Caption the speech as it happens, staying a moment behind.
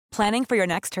Planning for your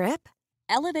next trip?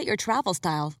 Elevate your travel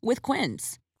style with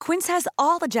Quince. Quince has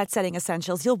all the jet-setting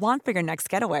essentials you'll want for your next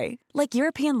getaway, like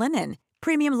European linen,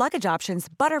 premium luggage options,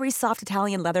 buttery soft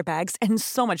Italian leather bags, and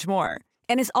so much more.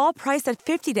 And is all priced at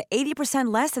 50 to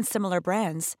 80% less than similar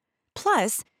brands.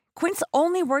 Plus, Quince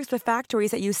only works with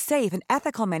factories that use safe and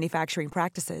ethical manufacturing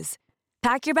practices.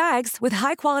 Pack your bags with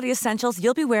high-quality essentials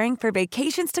you'll be wearing for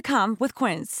vacations to come with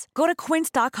Quince. Go to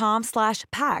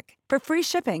quince.com/pack for free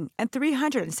shipping and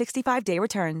 365-day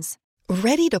returns.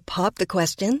 Ready to pop the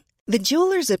question? The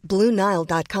jewelers at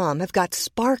BlueNile.com have got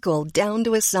sparkle down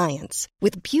to a science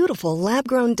with beautiful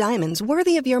lab-grown diamonds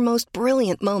worthy of your most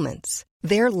brilliant moments.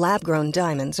 Their lab-grown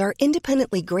diamonds are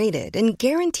independently graded and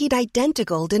guaranteed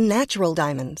identical to natural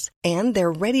diamonds, and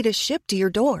they're ready to ship to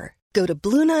your door. Go to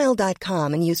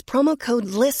BlueNile.com and use promo code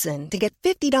LISTEN to get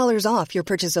 $50 off your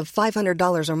purchase of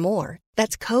 $500 or more.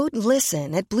 That's code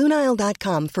LISTEN at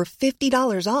BlueNile.com for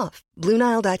 $50 off.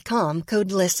 BlueNile.com,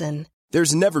 code LISTEN.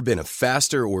 There's never been a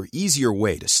faster or easier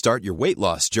way to start your weight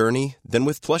loss journey than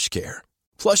with PlushCare.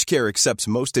 PlushCare accepts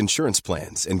most insurance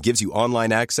plans and gives you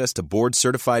online access to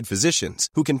board-certified physicians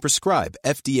who can prescribe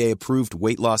FDA-approved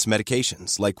weight loss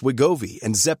medications like Wegovy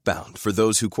and Zepbound for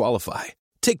those who qualify.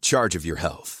 Take charge of your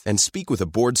health and speak with a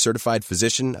board-certified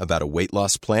physician about a weight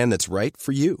loss plan that's right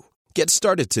for you. Get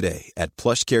started today at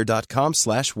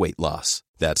plushcare.com/weight loss.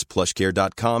 That's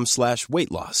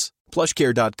plushcare.com/weight loss.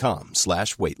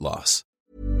 plushcare.com/weight loss.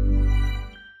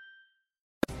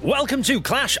 Welcome to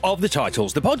Clash of the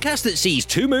Titles, the podcast that sees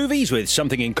two movies with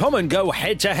something in common go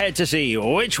head-to-head to see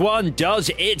which one does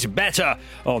it better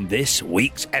on this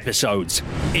week's episodes.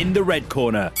 In the red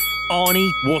corner,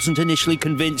 Arnie wasn't initially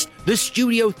convinced. The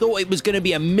studio thought it was going to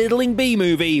be a middling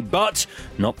B-movie, but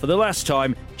not for the last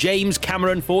time. James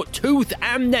Cameron fought tooth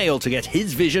and nail to get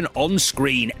his vision on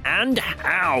screen. And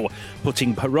how?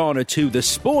 Putting Piranha 2: The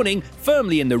Spawning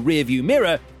firmly in the rearview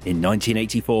mirror in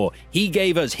 1984. He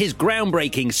gave us his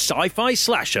groundbreaking sci-fi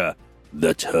slasher,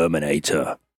 The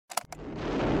Terminator.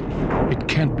 It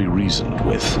can't be reasoned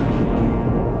with.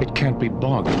 It can't be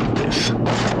bargained with.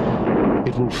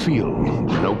 It will feel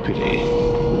no pity,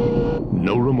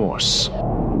 no remorse,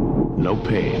 no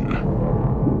pain,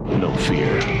 no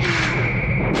fear.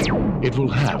 It will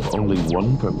have only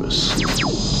one purpose: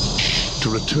 to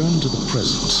return to the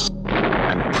present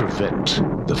and prevent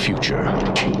the future.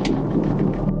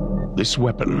 This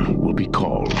weapon will be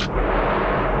called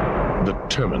the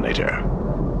Terminator.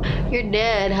 You're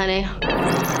dead, honey.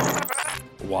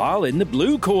 While in the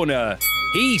blue corner,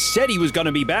 he said he was going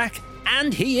to be back.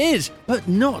 And he is, but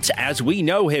not as we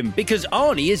know him, because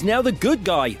Arnie is now the good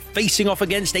guy, facing off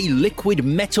against a liquid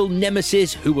metal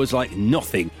nemesis who was like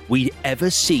nothing we'd ever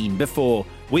seen before.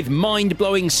 With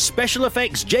mind-blowing special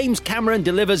effects, James Cameron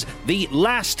delivers the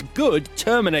last good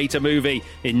Terminator movie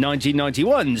in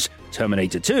 1991's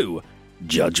Terminator 2: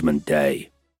 Judgment Day.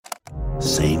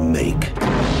 Same make.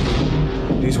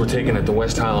 These were taken at the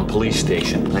West Highland Police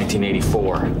Station,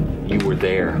 1984. You were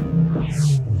there.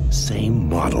 Same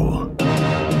model.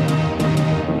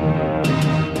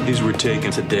 These were taken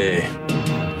today.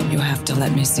 You have to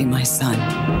let me see my son.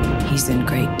 He's in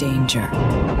great danger.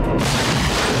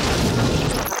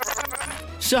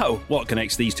 So, what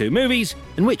connects these two movies,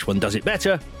 and which one does it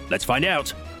better? Let's find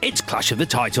out. It's Clash of the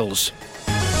Titles.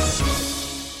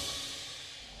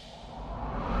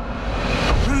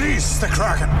 Release the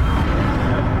Kraken!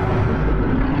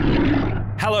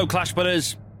 Hello, Clash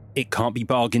Butters. It can't be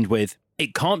bargained with.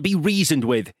 It can't be reasoned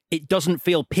with. It doesn't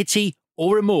feel pity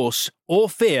or remorse or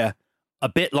fear. A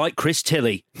bit like Chris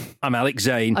Tilly. I'm Alex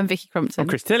Zane. I'm Vicky Crumpton. I'm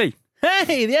Chris Tilly.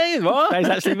 Hey, there you are. That's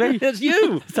actually me. That's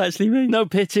you. It's actually me. No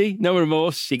pity, no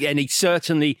remorse. And he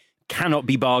certainly cannot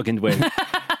be bargained with.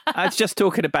 I was just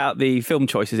talking about the film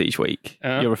choices each week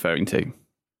you're referring to.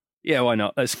 Yeah, why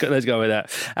not? Let's go with that.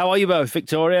 How are you both?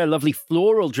 Victoria, lovely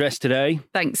floral dress today.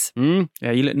 Thanks. Yeah,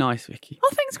 you look nice, Vicky. Oh,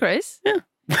 thanks, Chris. Yeah.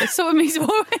 It sort of means more.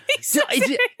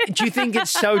 Do you think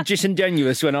it's so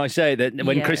disingenuous when I say that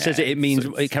when Chris says it, it means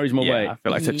it carries more weight? I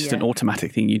feel like it's just an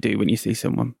automatic thing you do when you see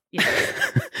someone. Yeah.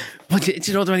 It's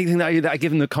an automatic thing that I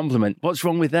give them the compliment. What's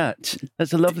wrong with that?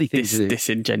 That's a lovely thing to do.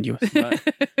 Disingenuous.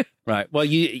 Right. Well,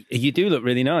 you do look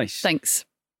really nice. Thanks.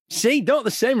 See, not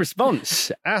the same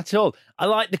response at all. I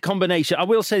like the combination. I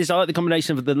will say this. I like the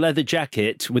combination of the leather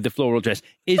jacket with the floral dress.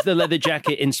 Is the leather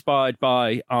jacket inspired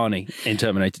by Arnie in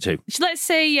Terminator 2? Let's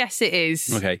say yes, it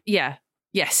is. Okay. Yeah.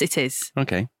 Yes, it is.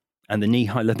 Okay. And the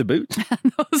knee-high leather boots?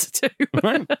 Those two.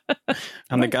 Right.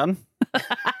 And the gun?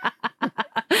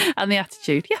 And the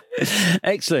attitude, yeah.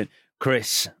 Excellent.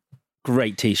 Chris,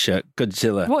 great T-shirt.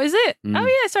 Godzilla. What is it? Oh,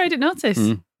 yeah, sorry, I didn't notice.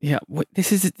 Yeah,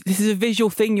 this is a visual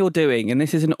thing you're doing, and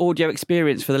this is an audio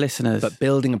experience for the listeners. But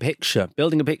building a picture.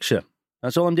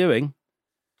 That's all I'm doing.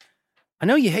 I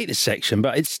know you hate this section,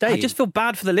 but it's staying. I just feel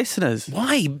bad for the listeners.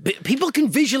 Why? People can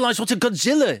visualise what a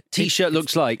Godzilla T-shirt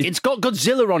looks like. It's got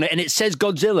Godzilla on it, and it says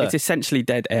Godzilla. It's essentially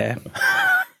dead air.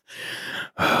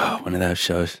 One of those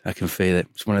shows. I can feel it.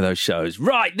 It's one of those shows.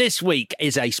 Right, this week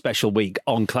is a special week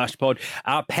on Clash Pod.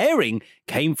 Our pairing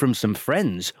came from some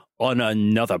friends on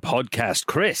another podcast.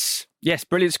 Chris. Yes,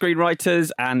 brilliant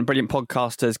screenwriters and brilliant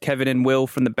podcasters, Kevin and Will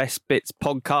from the Best Bits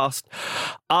podcast,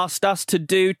 asked us to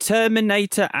do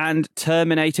Terminator and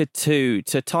Terminator 2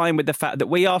 to time with the fact that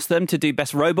we asked them to do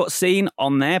Best Robot Scene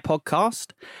on their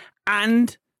podcast,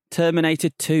 and Terminator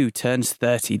 2 turns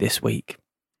 30 this week.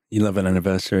 You love an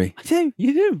anniversary. I do.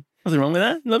 You do. Nothing wrong with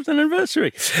that. Loves an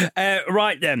anniversary.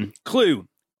 Right then, clue.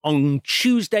 On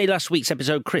Tuesday last week's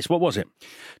episode, Chris, what was it?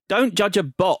 Don't judge a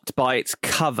bot by its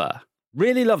cover.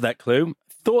 Really love that clue.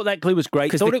 Thought that clue was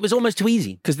great. Thought it was almost too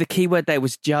easy. Because the key word there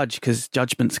was judge, because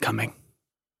judgment's coming.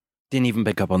 Didn't even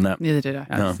pick up on that. Neither did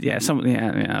I. No.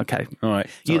 Yeah, okay. All right.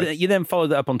 You then followed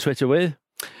that up on Twitter with?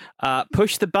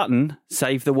 Push the button,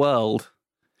 save the world.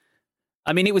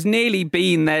 I mean, it was nearly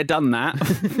been there, done that,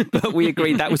 but we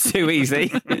agreed that was too easy.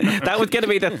 That was going to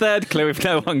be the third clue if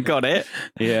no one got it.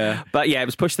 Yeah. But yeah, it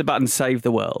was push the button, save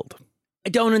the world. I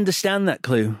don't understand that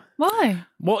clue. Why?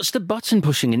 What's the button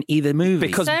pushing in either movie?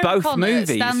 Because Sarah both Connor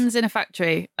movies stands in a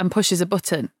factory and pushes a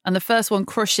button, and the first one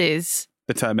crushes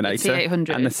the Terminator, the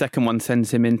T-800. and the second one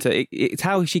sends him into... It's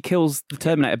how she kills the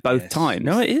Terminator both times.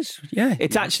 No, it is. Yeah.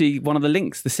 It's actually one of the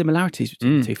links, the similarities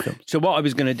between the two films. So what I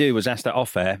was going to do was ask that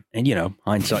off air, and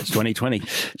hindsight's 2020.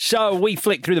 So we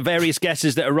flicked through the various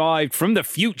guesses that arrived from the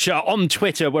future. On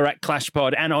Twitter, we're at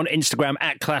ClashPod, and on Instagram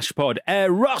at ClashPod.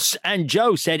 Ross and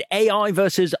Joe said AI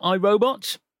versus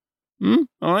iRobot. All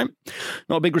right.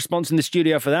 Not a big response in the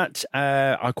studio for that.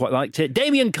 I quite liked it.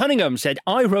 Damien Cunningham said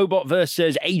iRobot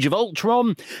versus Age of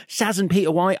Ultron. Saz and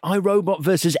Peter White, iRobot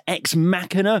versus Ex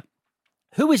Machina.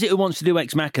 Who is it who wants to do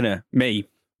Ex Machina? Me.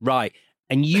 Right.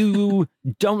 And you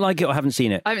don't like it or haven't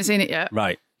seen it? I haven't seen it yet.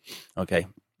 Right. Okay.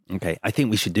 I think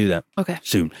we should do that. Okay.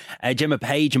 Soon. Gemma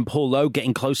Page and Paul Lowe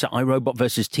getting closer. iRobot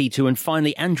versus T2. And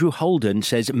finally, Andrew Holden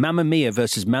says Mamma Mia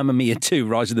versus Mamma Mia 2,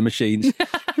 Rise of the Machines.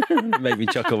 Made me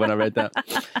chuckle when I read that.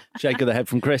 Shake of the head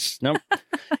from Chris. No,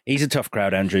 he's a tough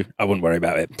crowd, Andrew. I wouldn't worry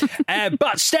about it.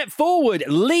 But step forward,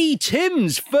 Lee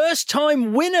Timms,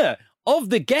 first-time winner of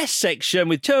the guest section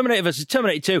with Terminator versus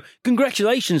Terminator 2.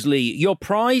 Congratulations, Lee. Your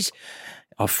prize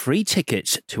are free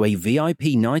tickets to a VIP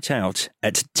night out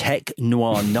at Tech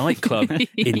Noir nightclub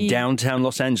in downtown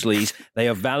Los Angeles. They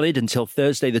are valid until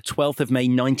Thursday, the 12th of May,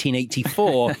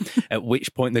 1984, at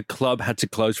which point the club had to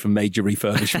close for major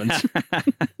refurbishment.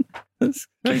 That's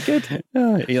very good.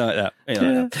 Oh, you like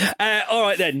that? All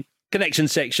right, then. Connection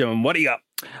section. What do you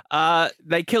got?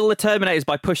 They kill the Terminators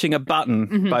by pushing a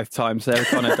button both times. Sarah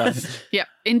Connor does. Yeah.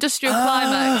 Industrial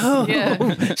climax.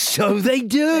 Yeah. So they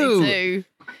do. They do.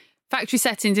 Factory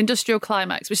settings, industrial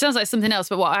climax, which sounds like something else,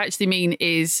 but what I actually mean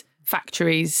is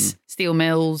factories, steel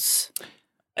mills.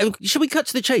 Should we cut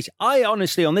to the chase? I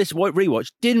honestly, on this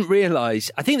rewatch, didn't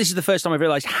realise, I think this is the first time I've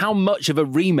realised how much of a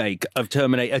remake of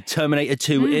Terminator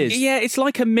 2 is. Yeah, it's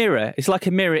like a mirror. It's like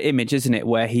a mirror image, isn't it?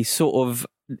 Where he's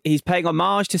paying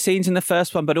homage to scenes in the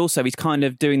first one, but also he's kind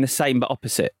of doing the same but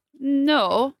opposite.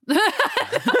 No.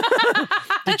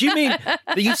 Did you mean,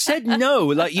 you said no,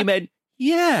 like you meant,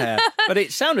 yeah, but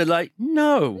it sounded like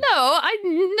no.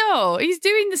 No, he's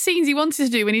doing the scenes he wanted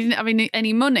to do when he didn't have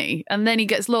any money, and then he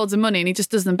gets loads of money and he just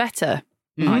does them better,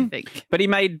 I think. But he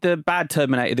made the bad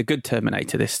Terminator the good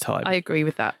Terminator this time. I agree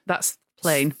with that. That's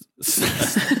plain.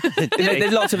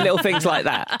 There's lots of little things like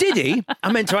that. Did he?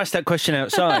 I meant to ask that question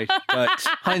outside, but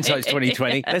hindsight's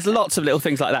 2020. There's lots of little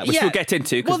things like that, which we'll get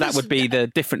into, because that would be the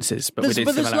differences. But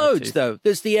there's loads, though.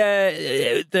 There's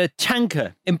the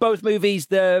tanker in both movies.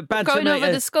 The bad going Terminator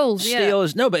over the skulls,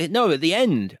 steals. No, at the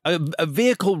end, a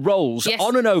vehicle rolls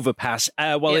on an overpass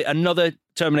while another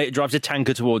Terminator drives a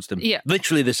tanker towards them. Yeah.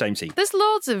 Literally the same scene. There's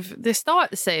loads of... They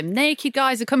start the same. Naked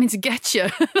guys are coming to get you.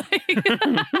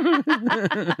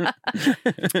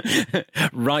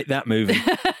 Write that movie.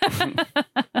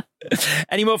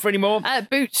 Any more?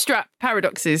 Bootstrap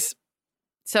paradoxes.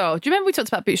 So, do you remember we talked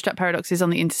about bootstrap paradoxes on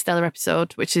the Interstellar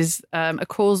episode, which is a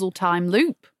causal time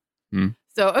loop?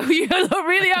 So you look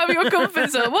really out of your comfort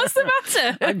zone. What's the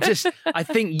matter? I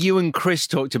think you and Chris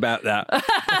talked about that.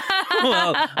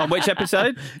 Well, on which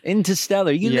episode?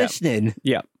 Interstellar. Are you listening?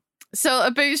 Yeah. So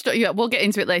a bootstrap, we'll get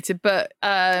into it later, but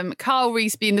Carl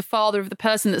Reese being the father of the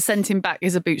person that sent him back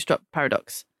is a bootstrap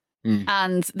paradox.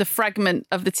 And the fragment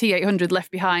of the T-800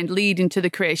 left behind leading to the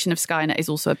creation of Skynet is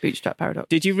also a bootstrap paradox.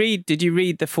 Did you read the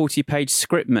 40-page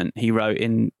scriptment he wrote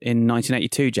in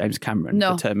 1982, James Cameron,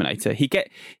 No. for Terminator?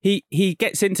 He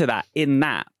gets into that in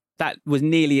that. That was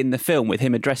nearly in the film with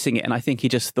him addressing it, and I think he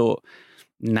just thought,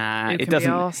 nah,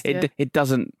 it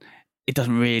doesn't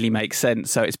really make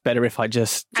sense, so it's better if I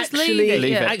just leave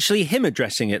it. Actually, him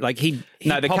addressing it, like he'd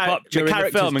pop up during the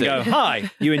characters film and do. go,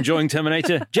 "Hi, you enjoying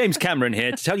Terminator? James Cameron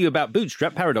here to tell you about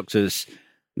bootstrap paradoxes."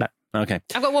 No. Okay.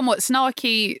 I've got one more.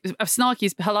 Snarky is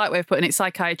a polite way of putting it.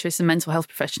 Psychiatrists and mental health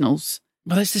professionals.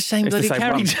 Well, it's the same bloody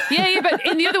character. Yeah, but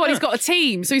in the other one, he's got a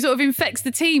team. So he sort of infects the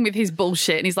team with his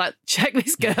bullshit. And he's like, check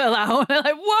this girl out. And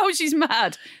they're like, whoa, she's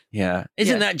mad. Yeah.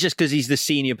 Isn't that just because he's the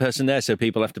senior person there, so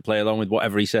people have to play along with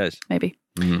whatever he says? Maybe.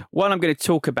 One I'm going to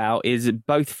talk about is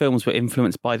both films were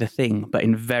influenced by The Thing, but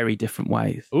in very different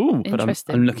ways. Ooh. But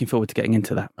Interesting. I'm looking forward to getting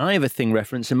into that. I have a Thing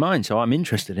reference in mind, so I'm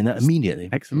interested in that immediately.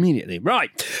 Excellent. Immediately. Right.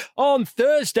 On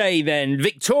Thursday, then,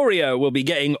 Victoria will be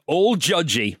getting all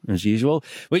judgy, as usual,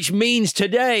 which means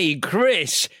today,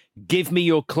 Chris, give me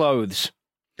your clothes.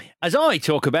 As I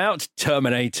talk about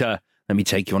Terminator, let me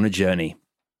take you on a journey.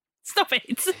 Stop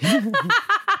it.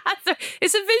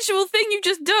 It's a visual thing you've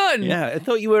just done. Yeah, I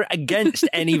thought you were against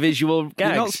any visual gags.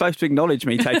 You're not supposed to acknowledge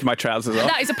me taking my trousers off.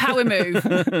 That is a power move.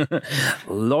 A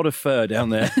lot of fur down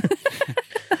there.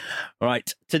 All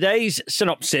right. Today's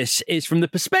synopsis is from the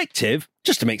perspective,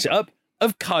 just to mix it up,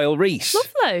 of Kyle Reese.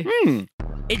 Lovely.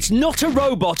 It's not a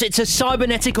robot, it's a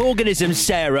cybernetic organism,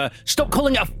 Sarah. Stop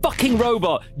calling it a fucking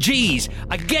robot. Jeez,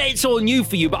 I get it's all new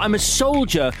for you, but I'm a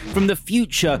soldier from the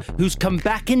future who's come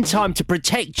back in time to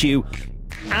protect you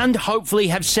and hopefully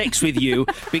have sex with you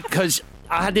because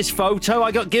I had this photo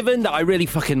I got given that I really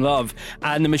fucking love,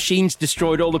 and the machines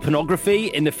destroyed all the pornography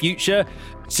in the future.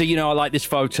 So, I like this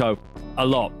photo a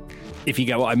lot, if you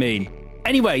get what I mean.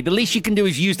 Anyway, the least you can do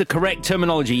is use the correct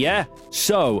terminology, yeah?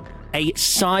 So, a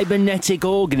cybernetic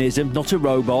organism, not a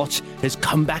robot, has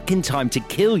come back in time to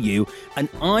kill you, and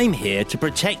I'm here to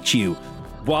protect you.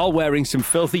 While wearing some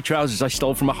filthy trousers I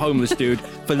stole from a homeless dude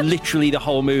for literally the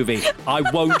whole movie. I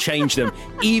won't change them.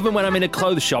 Even when I'm in a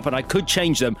clothes shop and I could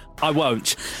change them, I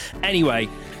won't. Anyway,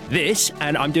 this,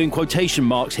 and I'm doing quotation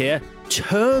marks here,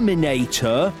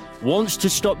 Terminator wants to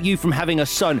stop you from having a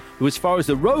son who, as far as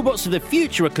the robots of the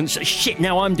future are concerned... Shit,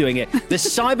 now I'm doing it. The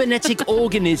cybernetic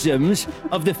organisms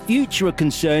of the future are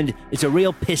concerned is a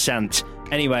real pissant.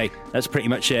 Anyway, that's pretty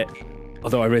much it.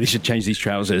 Although I really should change these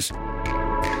trousers.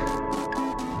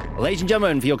 Ladies and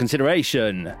gentlemen, for your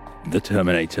consideration, The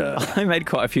Terminator. I made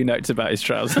quite a few notes about his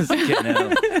trousers. Come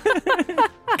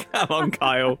on,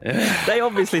 Kyle. They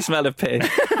obviously smell of piss.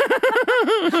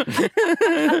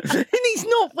 And he's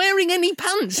not wearing any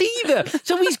pants either.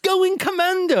 So he's going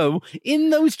commando in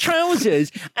those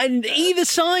trousers. And either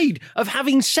side of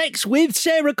having sex with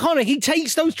Sarah Connor, he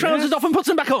takes those trousers off and puts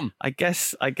them back on. I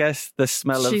guess the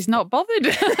smell of... She's not bothered.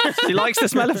 She likes the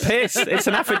smell of piss. It's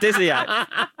an aphrodisiac.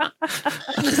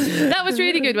 That was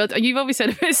really good. Well, you've obviously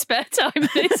had a bit of spare time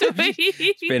this week.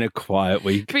 It's been a quiet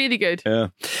week. Really good. Yeah.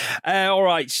 All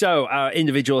right. So our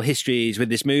individual histories with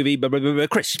this movie.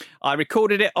 Chris. I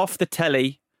recorded it off the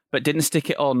telly, but didn't stick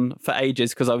it on for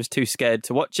ages because I was too scared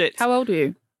to watch it. How old were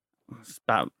you? It's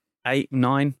about 8,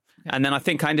 9. And then I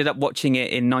think I ended up watching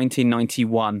it in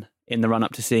 1991 in the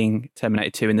run-up to seeing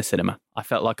Terminator 2 in the cinema. I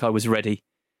felt like I was ready.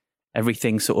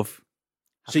 Everything sort of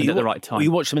happened at the right time.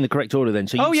 You watched them in the correct order then?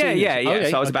 So yeah.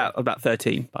 Okay, so I was about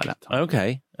 13 by that time.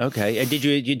 Okay. And did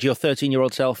your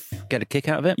 13-year-old self get a kick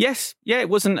out of it? Yes. Yeah, it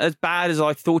wasn't as bad as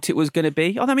I thought it was going to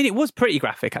be. I mean, it was pretty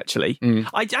graphic, actually.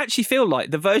 I actually feel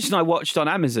like the version I watched on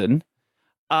Amazon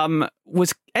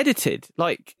was edited,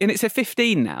 and it's a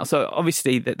 15 now. So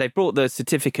obviously they brought the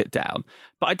certificate down.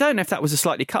 But I don't know if that was a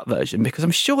slightly cut version because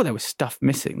I'm sure there was stuff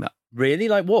missing that. Really?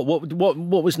 Like what?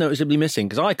 What was noticeably missing?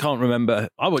 Because I can't remember.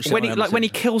 I watched it when he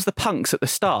kills the punks at the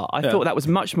start. I thought that was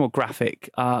much more graphic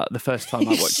the first time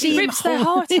I watched it. He rips their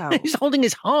heart out. He's holding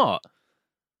his heart.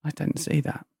 I didn't see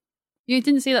that. You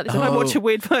didn't see that? Did I watch a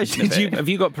weird version of it? Have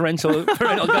you got parental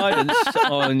guidance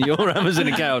on your Amazon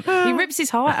account? He rips his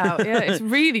heart out. Yeah, it's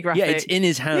really graphic. Yeah, it's in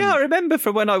his hand. Yeah, I remember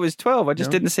from when I was 12. I just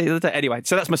didn't see it the other day. Anyway,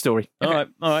 so that's my story. Okay.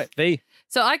 All right. V.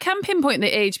 So I can pinpoint the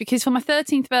age because for my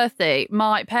 13th birthday,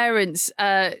 my parents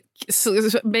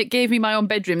gave me my own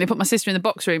bedroom. They put my sister in the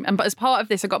box room. But as part of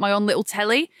this, I got my own little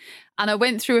telly. And I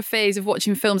went through a phase of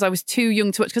watching films I was too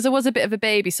young to watch because I was a bit of a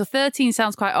baby. So 13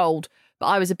 sounds quite old, but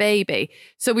I was a baby.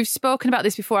 So we've spoken about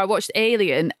this before. I watched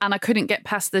Alien and I couldn't get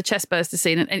past the chest burster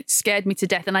scene and it scared me to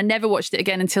death. And I never watched it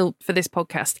again until for this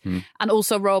podcast. And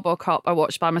also RoboCop I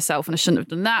watched by myself and I shouldn't have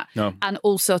done that. No. And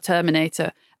also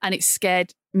Terminator. and it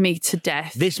scared me to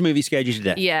death. This movie scared you to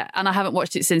death? Yeah, and I haven't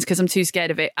watched it since because I'm too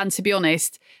scared of it. And to be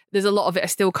honest, there's a lot of it I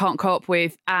still can't cope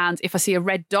with. And if I see a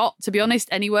red dot, to be honest,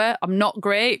 anywhere, I'm not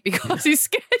great because it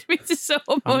scared me to so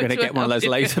much. I'm going to get one of those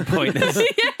laser pointers.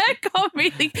 Yeah, I can't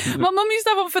really. My mum used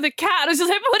to have one for the cat, and I was just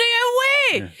like, put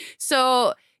it away. Yeah.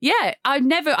 So, yeah, I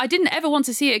didn't ever want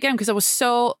to see it again because I was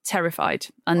so terrified.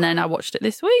 And then I watched it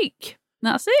this week.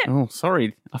 That's it. Oh,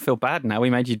 sorry. I feel bad now. We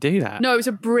made you do that. No, it was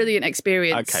a brilliant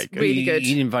experience. Okay, good. Really good.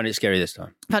 You didn't find it scary this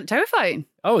time? I found it terrifying.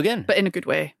 Oh, again? But in a good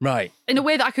way. Right. In a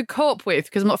way that I could cope with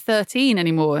because I'm not 13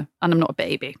 anymore and I'm not a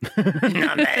baby.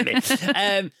 Not a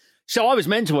baby. So I was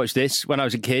meant to watch this when I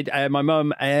was a kid. My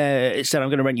mum said, I'm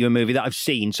going to rent you a movie that I've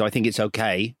seen, so I think it's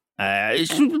okay.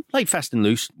 It's played fast and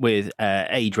loose with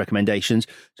age recommendations.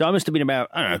 So I must have been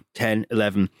about, 10,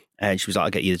 11. And she was like, I'll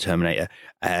get you the Terminator.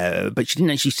 But she didn't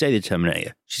actually say the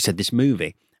Terminator. She said this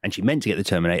movie. And she meant to get the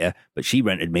Terminator, but she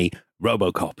rented me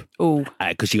RoboCop. Oh.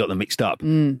 Because she got them mixed up,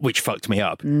 which fucked me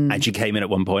up. And she came in at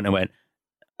one point and went,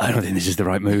 I don't think this is the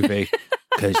right movie.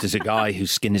 Because there's a guy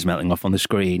whose skin is melting off on the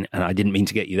screen, and I didn't mean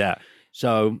to get you that.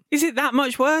 So, is it that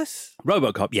much worse?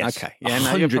 RoboCop, yes. Okay, yeah,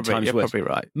 100 times you're worse. Probably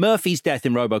right. Murphy's death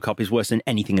in RoboCop is worse than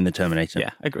anything in the Terminator.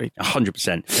 Yeah, agreed.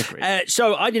 100%. Agreed.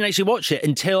 So I didn't actually watch it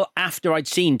until after I'd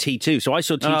seen T2. So I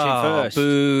saw T2 first.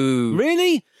 Boo!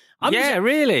 Really?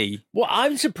 Really. Well,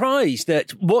 I'm surprised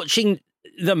that watching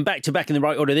them back to back in the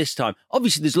right order this time.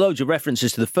 Obviously, there's loads of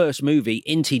references to the first movie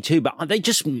in T2, but they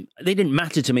didn't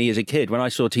matter to me as a kid. When I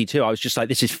saw T2, I was just like,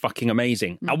 this is fucking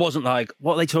amazing. I wasn't like,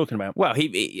 what are they talking about? Well,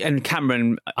 and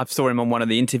Cameron, I saw him on one of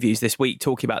the interviews this week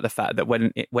talking about the fact that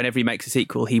whenever he makes a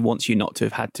sequel, he wants you not to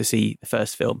have had to see the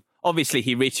first film. Obviously,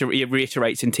 he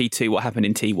reiterates in T2 what happened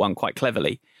in T1 quite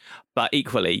cleverly, but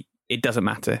equally, it doesn't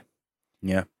matter.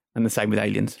 Yeah. And the same with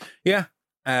Aliens. Yeah.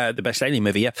 The best Alien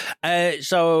movie, yeah.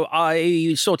 So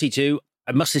I saw T2.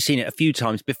 I must have seen it a few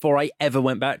times before I ever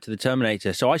went back to the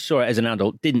Terminator. So I saw it as an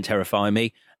adult. Didn't terrify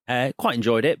me. Quite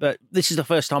enjoyed it, but this is the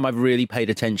first time I've really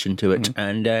paid attention to it.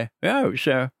 And it was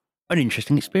an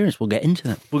interesting experience. We'll get into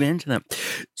that.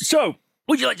 So,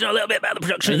 would you like to know a little bit about the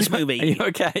production of this movie? Are you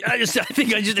okay? I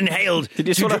think I just inhaled. Did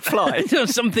you just want to fly?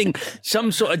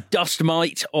 Some sort of dust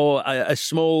mite or a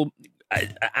small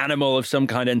animal of some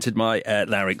kind entered my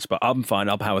larynx, but I'm fine.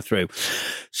 I'll power through.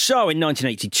 So in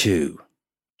 1982,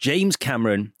 James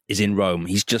Cameron is in Rome.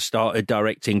 He's just started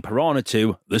directing Piranha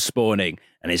 2, The Spawning,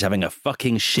 and he's having a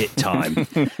fucking shit time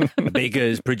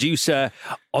because producer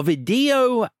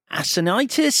Ovidio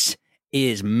Assanitis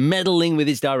is meddling with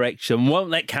his direction, won't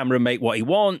let Cameron make what he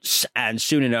wants, and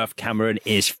soon enough, Cameron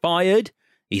is fired.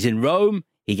 He's in Rome,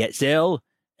 he gets ill,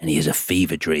 and he has a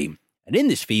fever dream. And in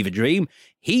this fever dream,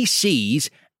 he sees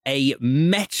a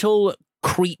metal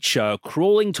creature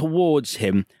crawling towards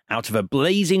him out of a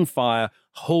blazing fire,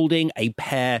 holding a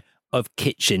pair of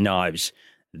kitchen knives.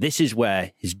 This is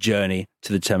where his journey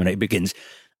to the Terminator begins.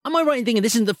 Am I right in thinking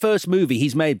this isn't the first movie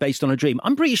he's made based on a dream?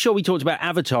 I'm pretty sure we talked about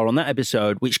Avatar on that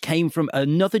episode, which came from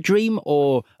another dream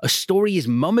or a story his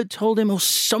mum had told him or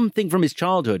something from his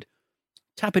childhood.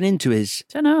 Tapping into his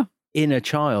inner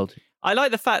child. I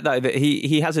like the fact, though, that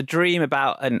he has a dream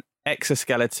about an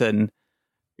exoskeleton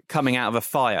coming out of a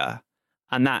fire,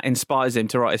 and that inspires him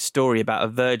to write a story about a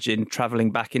virgin travelling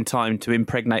back in time to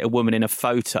impregnate a woman in a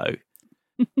photo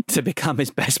to become his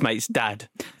best mate's dad.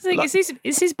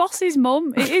 It's his boss's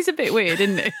mum. It is a bit weird,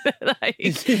 isn't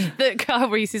it? That Kyle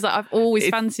Reese is like, I've always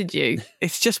fancied you.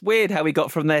 It's just weird how we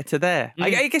got from there to there.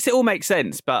 I guess it all makes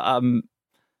sense, but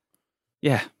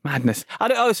yeah, madness.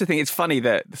 I also think it's funny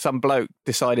that some bloke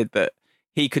decided that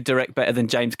he could direct better than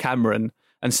James Cameron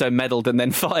and so meddled and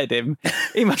then fired him.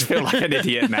 He must feel like an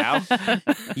idiot now.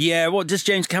 Yeah, what does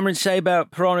James Cameron say about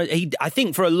Piranha? I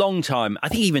think for a long time, I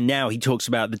think even now he talks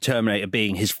about the Terminator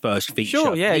being his first feature.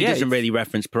 Sure, yeah, he doesn't really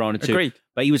reference Piranha 2. Agreed.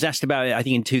 But he was asked about it, I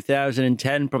think, in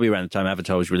 2010, probably around the time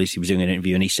Avatar was released. He was doing an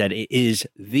interview and he said it is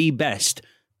the best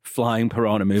flying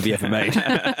piranha movie ever made.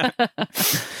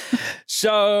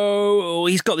 So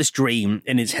he's got this dream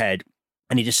in his head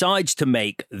and he decides to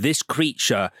make this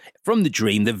creature from the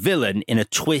dream the villain in a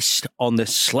twist on the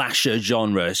slasher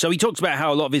genre. So he talks about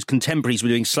how a lot of his contemporaries were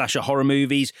doing slasher horror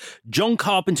movies. John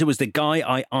Carpenter was the guy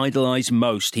I idolized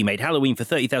most. He made Halloween for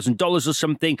 $30,000 or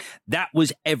something. That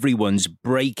was everyone's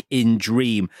break-in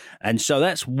dream. And so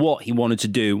that's what he wanted to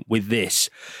do with this.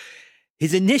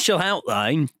 His initial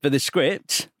outline for the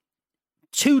script,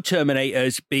 2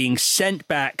 Terminators being sent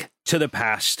back to the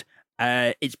past.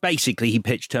 It's basically he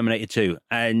pitched Terminator 2.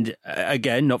 And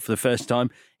again, not for the first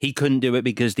time, he couldn't do it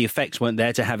because the effects weren't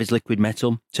there to have his liquid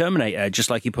metal Terminator,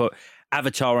 just like he put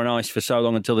Avatar on ice for so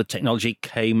long until the technology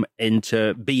came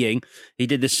into being. He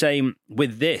did the same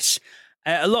with this.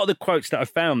 A lot of the quotes that I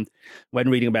found when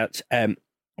reading about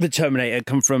the Terminator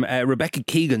come from Rebecca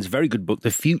Keegan's very good book,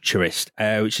 The Futurist,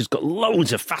 which has got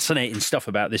loads of fascinating stuff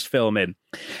about this film in.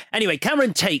 Anyway,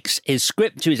 Cameron takes his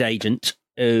script to his agent,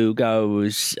 who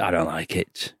goes, I don't like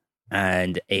it.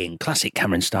 And in classic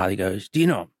Cameron style, he goes, do you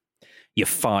know, you're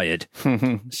fired.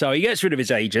 So he gets rid of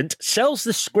his agent, sells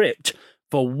the script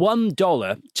for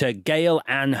 $1 to Gail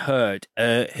Ann Hurd,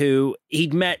 who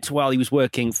he'd met while he was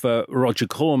working for Roger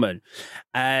Corman.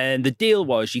 And the deal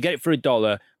was you get it for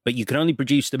 $1, but you can only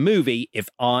produce the movie if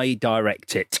I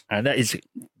direct it. And that is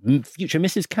future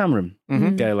Mrs. Cameron,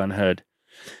 Gail Ann Hurd.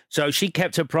 So she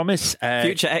kept her promise.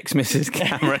 Future ex-Mrs.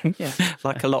 Cameron,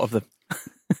 like a lot of them.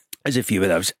 There's a few of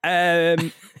those.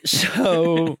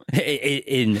 So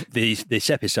in this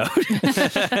episode.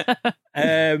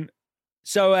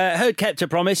 So Hurd kept her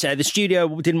promise. The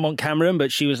studio didn't want Cameron,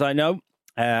 but she was like, no,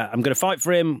 I'm going to fight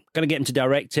for him, going to get him to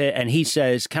direct it. And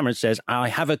Cameron says, I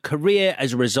have a career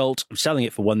as a result of selling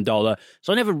it for $1.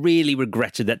 So I never really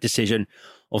regretted that decision,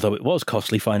 although it was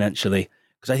costly financially,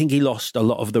 because I think he lost a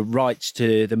lot of the rights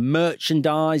to the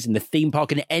merchandise and the theme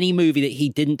park, and any movie that he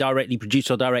didn't directly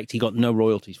produce or direct, he got no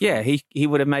royalties for. Yeah, he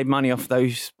would have made money off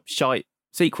those shite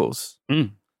sequels,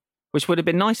 which would have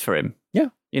been nice for him. Yeah.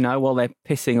 You know, while they're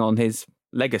pissing on his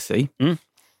legacy. And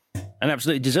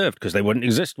absolutely deserved, because they wouldn't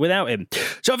exist without him.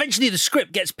 So eventually the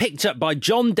script gets picked up by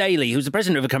John Daly, who's the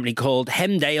president of a company called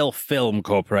Hemdale Film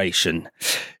Corporation.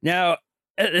 Now,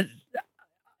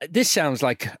 this sounds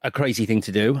like a crazy thing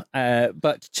to do,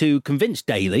 but to convince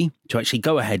Daly to actually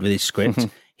go ahead with his script,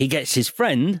 he gets his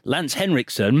friend, Lance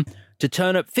Henriksen, to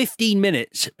turn up 15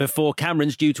 minutes before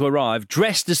Cameron's due to arrive,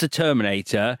 dressed as the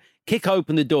Terminator, kick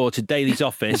open the door to Daly's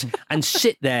office and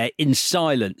sit there in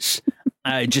silence,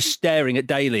 just staring at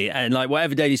Daly. And like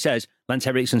whatever Daly says, Lance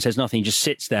Henriksen says nothing, he just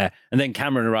sits there. And then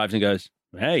Cameron arrives and goes,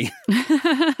 hey,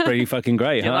 pretty fucking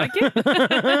great, You huh? like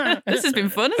it? This has been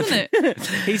fun, isn't it?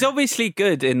 He's obviously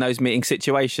good in those meeting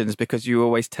situations because you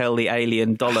always tell the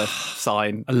alien dollar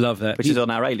sign. I love that. Which is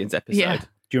on our Aliens episode. Yeah.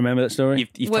 Do you remember that story?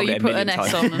 You've Well, told you it a put million an times.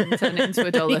 S on and turn it into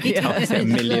 $1. You've told it a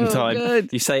million so times. good.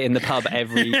 You say it in the pub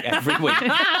every week.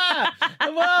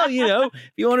 Well, you know,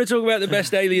 if you want to talk about the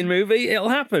best alien movie, it'll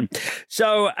happen.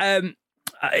 So,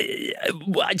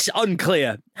 it's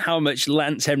unclear how much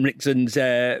Lance Henriksen's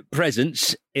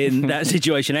presence in that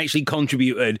situation actually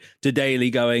contributed to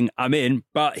Daly going, I'm in,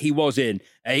 but he was in.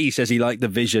 He says he liked the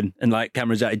vision and like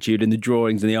Cameron's attitude and the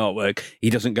drawings and the artwork.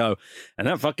 He doesn't go, and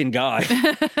that fucking guy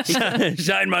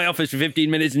sat in my office for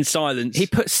 15 minutes in silence. He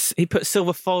put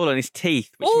silver foil on his teeth,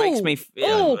 which makes me.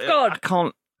 God!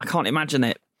 I can't imagine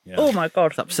it. Yeah. Oh my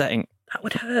God, It's upsetting. that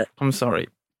would hurt. I'm sorry.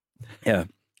 Yeah.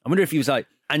 I wonder if he was like,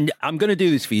 and I'm going to do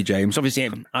this for you, James. Obviously,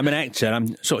 I'm an actor. And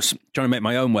I'm sort of trying to make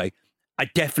my own way. I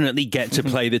definitely get to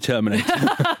play the Terminator,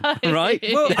 right?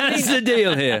 Well, That's the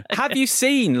deal here. Have you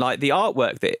seen like the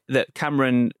artwork that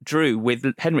Cameron drew with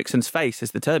Henriksen's face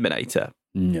as the Terminator?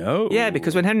 No. Yeah,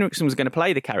 because when Henriksen was going to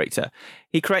play the character,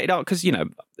 he created art because, you know,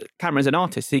 Cameron's an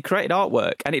artist. He created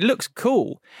artwork and it looks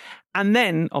cool. And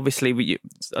then, obviously,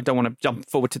 I don't want to jump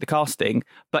forward to the casting,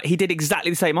 but he did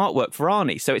exactly the same artwork for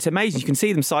Arnie. So it's amazing. You can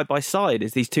see them side by side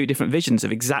as these two different visions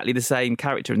of exactly the same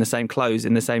character in the same clothes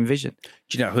in the same vision.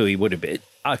 Do you know who he would have been?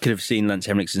 I could have seen Lance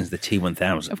Henriksen's The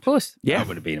T-1000. Of course. Yeah. That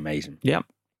would have been amazing. Yeah.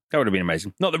 That would have been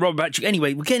amazing. Not the Robert Patrick.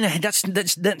 Anyway, we're getting ahead. That's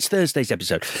Thursday's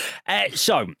episode.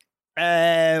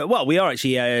 Well, we are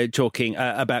actually talking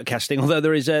about casting, although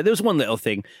there was one little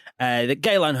thing that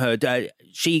Gail Ann Hurd,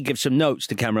 she gives some notes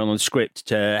to Cameron on the script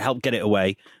to help get it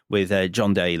away with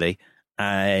John Daly,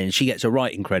 and she gets a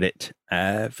writing credit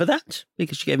for that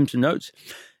because she gave him some notes.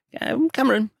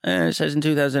 Cameron says in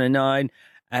 2009,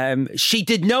 she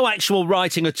did no actual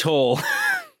writing at all,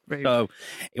 so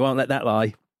he won't let that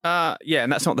lie. Yeah,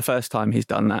 and that's not the first time he's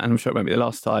done that, and I'm sure it won't be the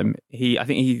last time. I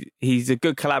think he's a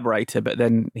good collaborator, but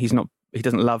then he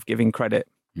doesn't love giving credit.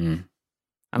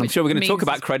 And I'm sure we're going to talk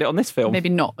about credit on this film. Maybe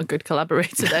not a good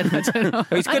collaborator then. I don't know.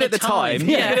 He's good at the time.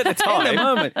 Yeah. He's good at the time. In the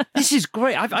moment. This is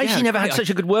great. I've actually never had such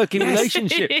a good working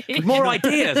relationship. With more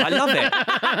ideas. I love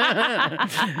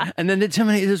it. And then the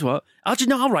Terminator does what?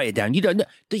 I'll write it down. You don't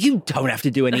have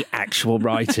to do any actual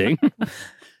writing.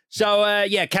 So,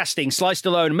 casting, Sly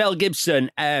Stallone, Mel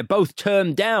Gibson, both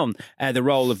turned down the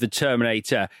role of the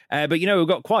Terminator. But, you know, we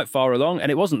got quite far along, and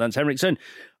it wasn't Lance Henriksen.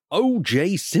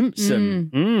 O.J.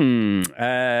 Simpson.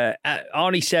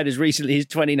 Arnie said as recently as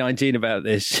 2019 about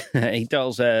this. He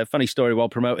tells a funny story while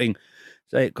promoting,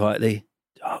 say it quietly,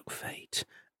 Dark Fate.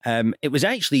 It was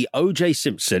actually O.J.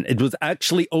 Simpson. It was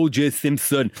actually O.J.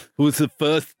 Simpson who was the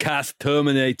first cast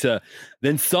Terminator.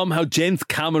 Then somehow James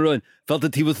Cameron felt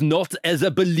that he was not as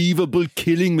a believable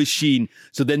killing machine.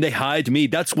 So then they hired me.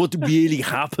 That's what really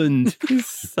happened.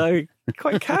 So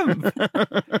quite camp.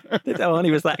 Didn't know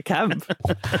Arnie was that camp.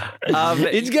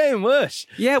 It's getting worse.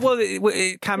 Yeah, well,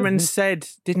 Cameron said,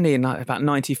 didn't he, in about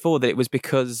 94, that it was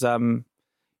because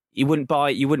you wouldn't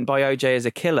buy OJ as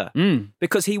a killer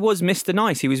because he was Mr.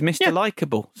 Nice, he was Mr.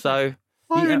 Likeable. So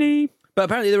irony. But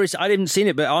apparently there is. I didn't see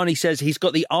it, but Arnie says he's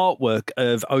got the artwork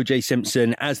of O.J.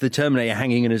 Simpson as the Terminator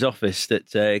hanging in his office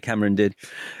that Cameron did.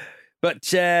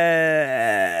 But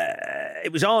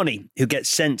it was Arnie who gets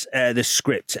sent the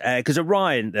script because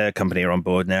Orion, the company, are on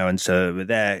board now, and so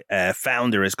their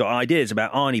founder has got ideas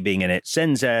about Arnie being in it.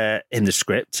 Sends him the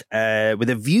script with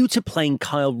a view to playing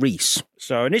Kyle Reese.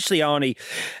 So initially, Arnie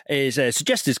is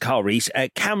suggested as Kyle Reese.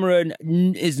 Cameron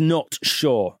is not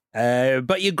sure.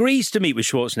 But he agrees to meet with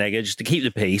Schwarzenegger just to keep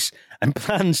the peace and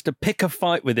plans to pick a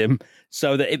fight with him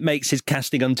so that it makes his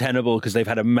casting untenable because they've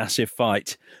had a massive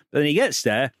fight. But then he gets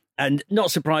there, and not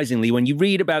surprisingly, when you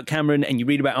read about Cameron and you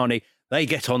read about Arnie, they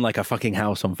get on like a fucking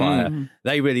house on fire.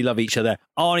 They really love each other.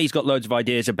 Arnie's got loads of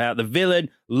ideas about the villain,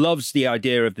 loves the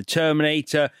idea of the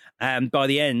Terminator, and by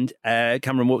the end,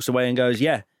 Cameron walks away and goes,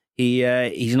 yeah,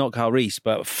 he's not Kyle Reese,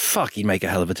 but fuck, he'd make a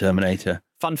hell of a Terminator.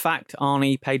 Fun fact,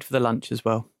 Arnie paid for the lunch as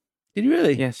well. Did he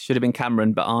really? Yes, should have been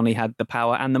Cameron, but Arnie had the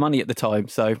power and the money at the time,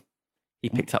 so he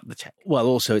picked up the check. Well,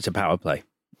 also, it's a power play.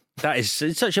 It's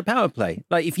such a power play.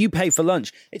 Like, if you pay for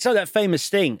lunch, it's like that famous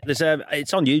thing. It's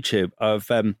on YouTube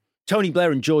of Tony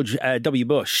Blair and George W.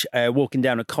 Bush walking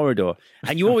down a corridor.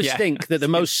 And you always think that the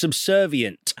most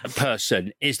subservient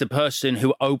person is the person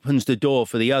who opens the door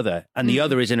for the other, and the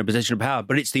other is in a position of power.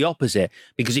 But it's the opposite,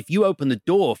 because if you open the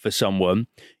door for someone,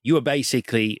 you are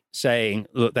basically saying,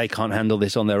 look, they can't handle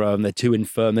this on their own. They're too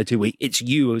infirm. They're too weak. It's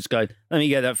you who's going, let me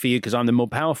get that for you because I'm the more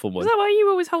powerful one. Is that why you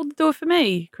always hold the door for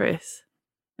me, Chris?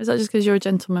 Is that just because you're a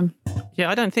gentleman? Yeah,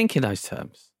 I don't think in those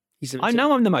terms. I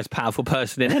know I'm the most powerful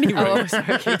person in any room. Oh,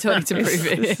 sorry, keep talking to prove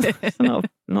it.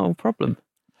 not a problem.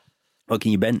 What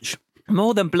can you bench?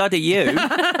 More than bloody you.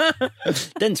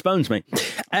 Dense bones, mate.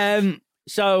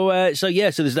 So there's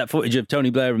that footage of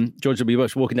Tony Blair and George W.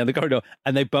 Bush walking down the corridor,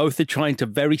 and they both are trying to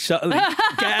very subtly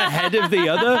get ahead of the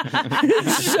other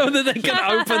so that they can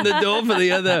open the door for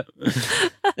the other.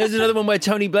 There's another one where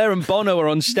Tony Blair and Bono are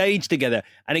on stage together,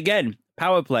 and again,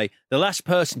 power play. The last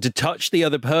person to touch the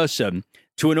other person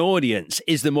to an audience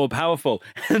is the more powerful,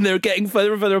 and they're getting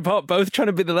further and further apart, both trying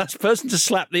to be the last person to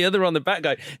slap the other on the back.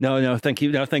 Going, no, thank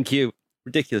you, no, thank you.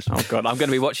 Ridiculous. Oh God, I'm going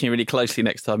to be watching you really closely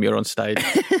next time you're on stage.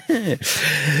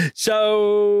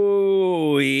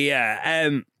 So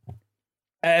yeah,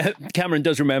 Cameron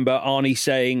does remember Arnie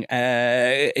saying,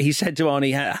 he said to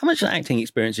Arnie, how much acting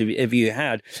experience have you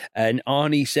had? And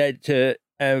Arnie said to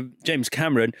James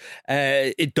Cameron,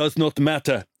 it does not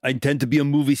matter. I intend to be a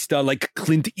movie star like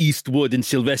Clint Eastwood and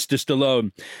Sylvester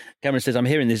Stallone. Cameron says, I'm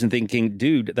hearing this and thinking,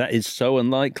 dude, that is so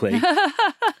unlikely.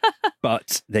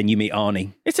 But then you meet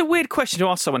Arnie. It's a weird question to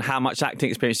ask someone how much acting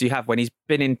experience you have when he's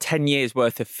been in 10 years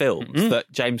worth of films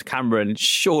that James Cameron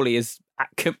surely has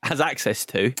access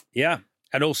to. Yeah.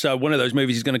 And also one of those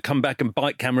movies is going to come back and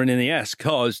bite Cameron in the ass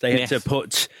because they had to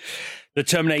put the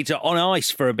Terminator on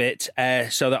ice for a bit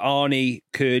so that Arnie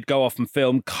could go off and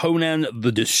film Conan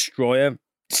the Destroyer.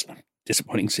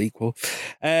 Disappointing sequel.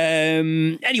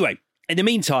 Anyway, in the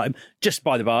meantime, just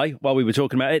by the by, while we were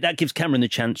talking about it, that gives Cameron the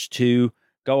chance to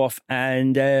go off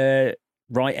and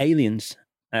write Aliens,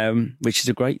 which is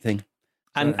a great thing.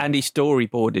 And he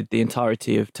storyboarded the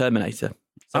entirety of Terminator.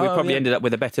 So we probably ended up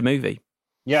with a better movie.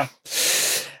 Yeah.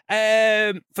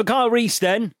 For Kyle Reese,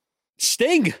 then,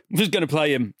 Sting was going to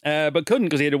play him, but couldn't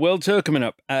because he had a world tour coming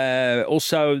up.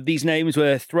 Also, these names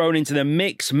were thrown into the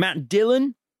mix. Matt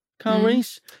Dillon, Kyle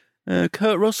Reese,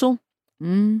 Kurt Russell,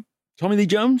 Tommy Lee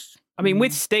Jones. I mean,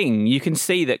 with Sting, you can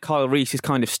see that Kyle Reese is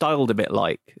kind of styled a bit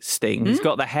like Sting. He's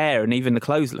got the hair and even the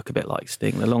clothes look a bit like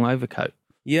Sting, the long overcoat.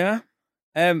 Yeah.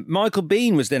 Michael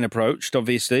Biehn was then approached,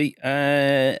 obviously,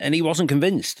 and he wasn't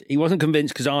convinced. He wasn't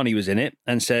convinced because Arnie was in it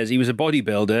and says he was a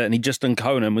bodybuilder and he'd just done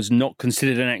Conan, was not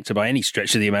considered an actor by any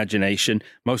stretch of the imagination.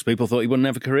 Most people thought he wouldn't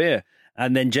have a career.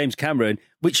 And then James Cameron,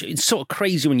 which is sort of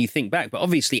crazy when you think back, but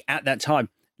obviously at that time,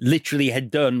 literally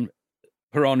had done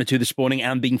Piranha 2: The Spawning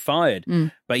and being fired.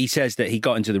 But he says that he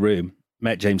got into the room,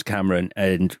 met James Cameron,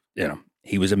 and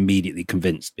he was immediately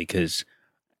convinced because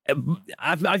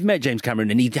I've met James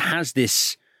Cameron and he has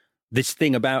this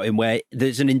thing about him where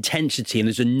there's an intensity and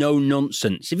there's a no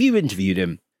nonsense. Have you interviewed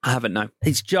him? I haven't, no.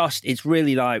 It's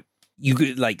really like you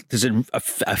could, like, there's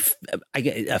I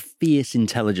get a fierce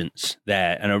intelligence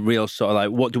there, and a real sort of like,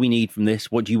 what do we need from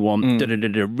this? What do you want?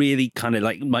 Really kind of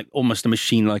like almost a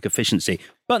machine-like efficiency,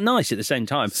 but nice at the same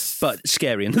time, but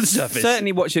scary on the surface.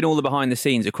 Certainly, watching all the behind the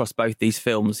scenes across both these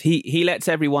films, he lets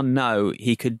everyone know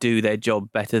he could do their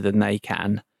job better than they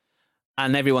can.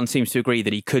 And everyone seems to agree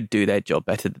that he could do their job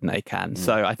better than they can.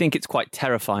 So I think it's quite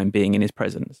terrifying being in his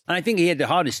presence. And I think he had the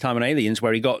hardest time on Aliens,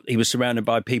 where he was surrounded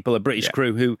by people, a British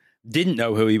crew who didn't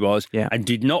know who he was and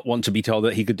did not want to be told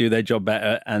that he could do their job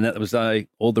better. And that was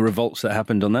all the revolts that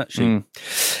happened on that shoot.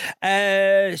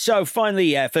 So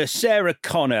finally, for Sarah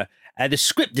Connor, the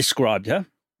script described her.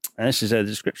 And this is a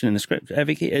description in the script,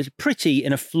 Vicky, as pretty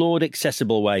in a flawed,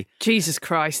 accessible way. Jesus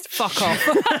Christ, fuck off.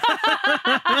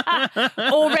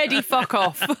 Already fuck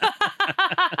off.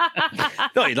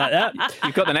 Thought you'd like that.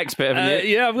 You've got the next bit, haven't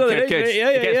you? Yeah, I've got the next bit. Yeah,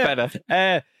 it gets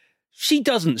better. She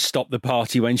doesn't stop the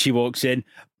party when she walks in,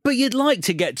 but you'd like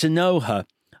to get to know her.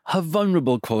 Her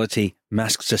vulnerable quality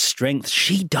masks a strength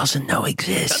she doesn't know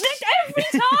exists. Every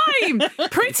time!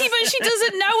 Pretty, but she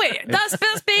doesn't know it. That's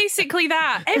basically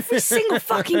that. Every single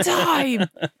fucking time.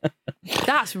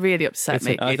 That's really upset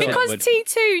me. Because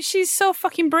T2, she's so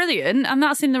fucking brilliant, and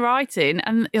that's in the writing,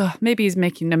 and maybe he's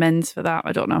making amends for that.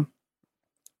 I don't know.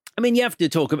 I mean, you have to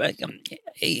talk about...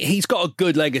 he's got a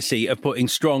good legacy of putting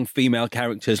strong female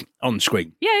characters on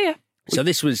screen. Yeah. So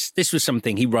this was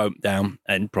something he wrote down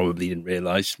and probably didn't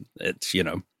realise. It's,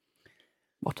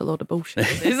 What a load of bullshit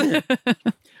it is.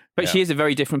 But she is a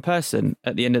very different person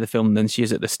at the end of the film than she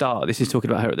is at the start. This is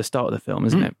talking about her at the start of the film,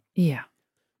 isn't it? Yeah.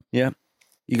 Yeah.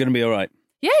 You're going to be all right.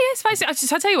 Yeah, it's fine. I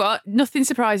tell you what, nothing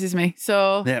surprises me.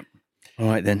 So... Yeah. All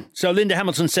right, then. So Linda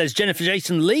Hamilton says Jennifer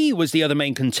Jason Leigh was the other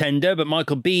main contender, but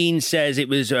Michael Bean says it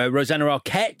was Rosanna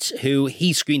Arquette, who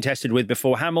he screen tested with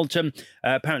before Hamilton.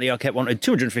 Apparently Arquette wanted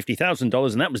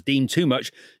 $250,000, and that was deemed too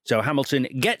much. So Hamilton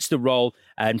gets the role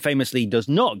and famously does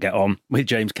not get on with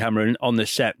James Cameron on the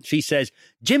set. She says,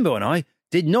 Jimbo and I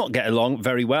did not get along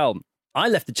very well. I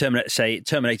left the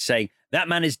Terminator saying, that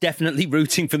man is definitely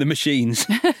rooting for the machines.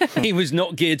 He was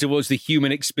not geared towards the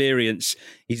human experience.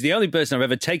 He's the only person I've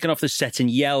ever taken off the set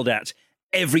and yelled at.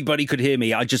 Everybody could hear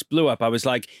me. I just blew up. I was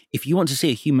like, if you want to see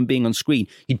a human being on screen,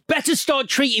 you'd better start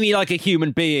treating me like a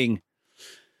human being.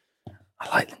 I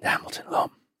like Linda Hamilton a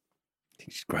lot. I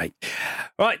think she's great.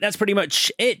 Right, that's pretty much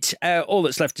it. All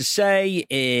that's left to say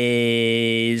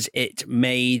is it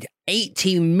made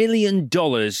 $80 million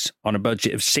on a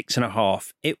budget of $6.5 million.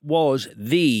 It was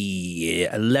the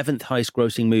 11th highest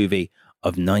grossing movie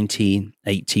of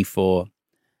 1984.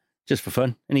 Just for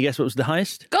fun, any guess what was the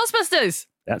highest? Ghostbusters!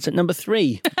 That's at number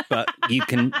 3, but you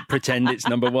can pretend it's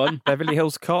number 1. Beverly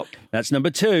Hills Cop. That's number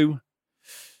 2,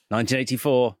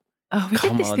 1984. Oh, we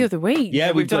did this the other week.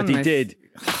 Yeah, we bloody did.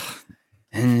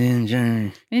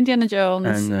 Indiana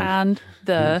Jones and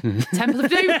the Temple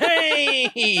of Doom.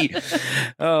 Hey!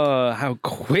 Oh, how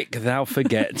quick thou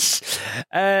forgets.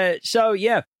 So,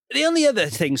 yeah. The only other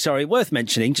thing, worth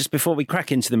mentioning just before we crack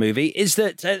into the movie is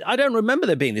that I don't remember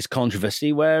there being this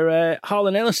controversy where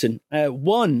Harlan Ellison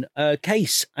won a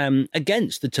case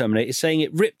against the Terminator, saying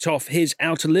it ripped off his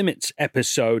Outer Limits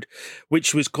episode,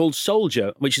 which was called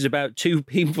Soldier, which is about two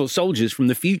soldiers from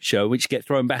the future, which get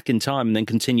thrown back in time and then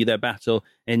continue their battle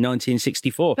in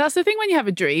 1964. That's the thing when you have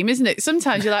a dream, isn't it?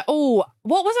 Sometimes you're like, oh,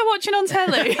 what was I watching on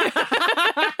telly?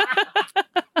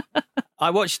 I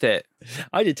watched it.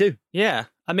 I did too. Yeah.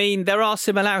 I mean, there are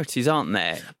similarities, aren't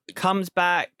there? Comes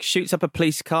back, shoots up a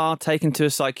police car, taken to a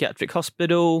psychiatric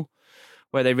hospital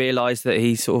where they realise that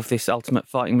he's sort of this ultimate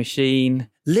fighting machine.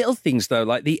 Little things, though,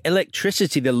 like the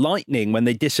electricity, the lightning, when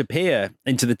they disappear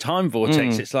into the time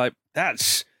vortex, it's like,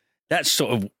 that's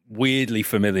sort of weirdly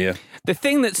familiar. The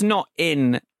thing that's not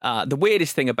in, the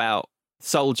weirdest thing about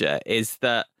Soldier is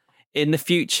that in the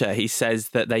future, he says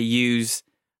that they use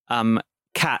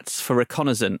cats for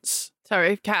reconnaissance.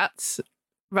 Sorry, cats.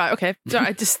 Right, okay.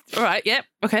 Sorry, all right, yep,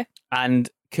 okay. And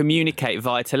communicate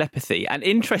via telepathy. And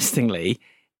interestingly,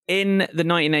 in the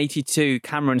 1982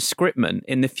 Cameron scriptment,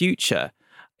 in the future,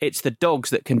 it's the dogs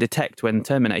that can detect when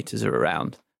Terminators are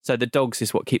around. So the dogs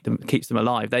is what keeps them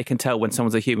alive. They can tell when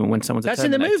someone's a human, when someone's a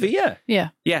Terminator. That's in the movie, yeah.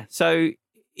 Yeah. Yeah, so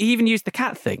he even used the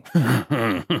cat thing.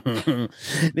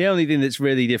 The only thing that's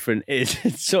really different is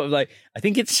it's sort of like, I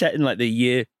think it's set in like the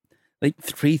year... like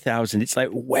 3000. It's like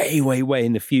way, way, way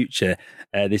in the future,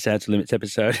 this Outer Limits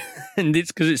episode. And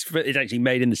it's because it's actually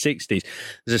made in the 60s.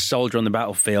 There's a soldier on the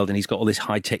battlefield and he's got all this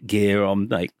high-tech gear on,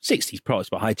 like 60s props,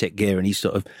 but high-tech gear. And he's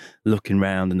sort of looking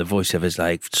around and the voiceover's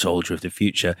like, soldier of the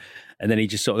future. And then he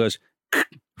just sort of goes,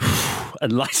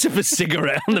 and lights up a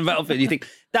cigarette on the battlefield. You think,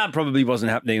 that probably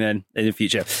wasn't happening then in the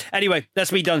future. Anyway,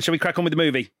 that's me done. Shall we crack on with the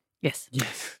movie? Yes.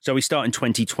 So we start in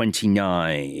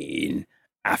 2029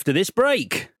 after this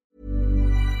break.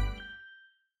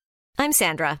 I'm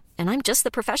Sandra, and I'm just the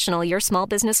professional your small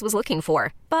business was looking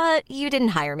for. But you didn't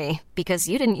hire me because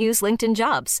you didn't use LinkedIn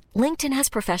Jobs. LinkedIn has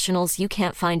professionals you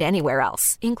can't find anywhere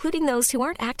else, including those who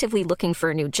aren't actively looking for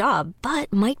a new job,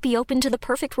 but might be open to the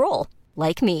perfect role,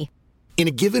 like me. In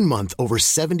a given month, over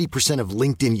 70% of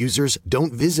LinkedIn users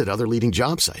don't visit other leading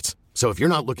job sites. So if you're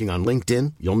not looking on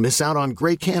LinkedIn, you'll miss out on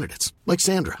great candidates like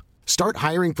Sandra. Start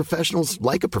hiring professionals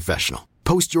like a professional.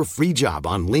 Post your free job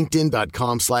on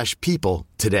linkedin.com/people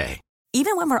today.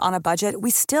 Even when we're on a budget, we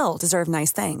still deserve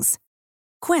nice things.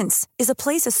 Quince is a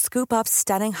place to scoop up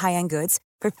stunning high-end goods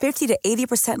for 50 to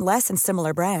 80% less than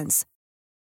similar brands.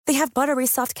 They have buttery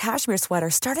soft cashmere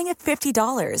sweaters starting at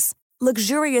 $50,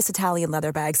 luxurious Italian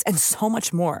leather bags, and so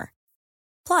much more.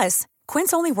 Plus,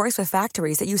 Quince only works with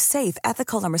factories that use safe,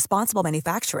 ethical, and responsible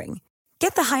manufacturing.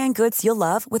 Get the high-end goods you'll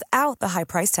love without the high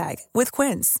price tag with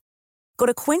Quince. Go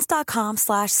to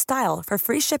quince.com/style for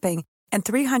free shipping and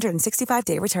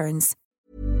 365-day returns.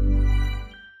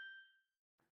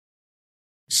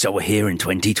 So we're here in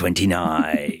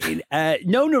 2029.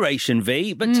 No narration,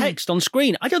 V, but text on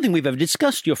screen. I don't think we've ever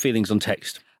discussed your feelings on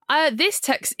text. This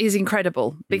text is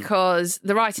incredible because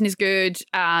the writing is good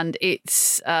and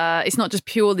it's not just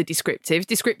purely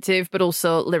descriptive, but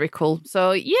also lyrical.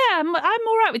 So yeah, I'm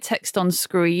all right with text on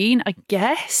screen, I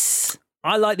guess.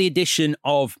 I like the addition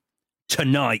of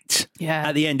tonight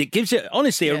at the end. It gives it,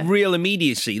 honestly, a real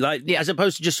immediacy, as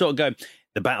opposed to just sort of going,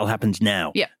 the battle happens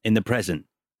now in the present.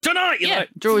 Tonight! You're like,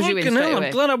 draws you in straight away.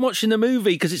 I'm glad I'm watching the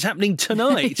movie because it's happening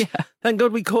tonight. Thank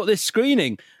God we caught this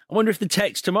screening. I wonder if the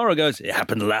text tomorrow goes, it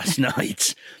happened last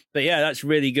night. But yeah, that's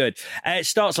really good. It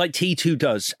starts like T2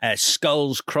 does.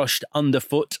 Skulls crushed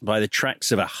underfoot by the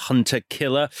tracks of a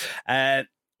hunter-killer.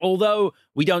 Although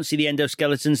we don't see the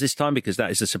endoskeletons this time because that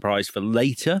is a surprise for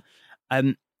later.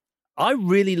 I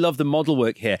really love the model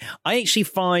work here. I actually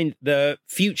find the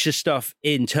future stuff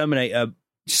in Terminator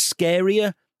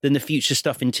scarier than the future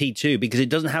stuff in T2 because it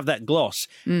doesn't have that gloss.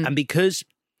 And because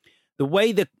the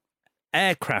way the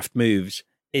aircraft moves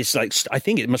is like, I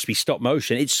think it must be stop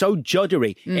motion. It's so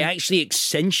juddery. It actually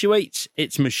accentuates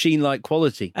its machine-like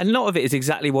quality. And a lot of it is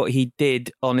exactly what he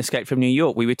did on Escape from New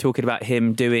York. We were talking about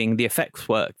him doing the effects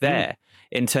work there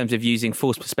in terms of using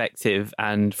forced perspective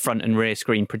and front and rear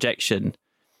screen projection.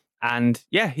 And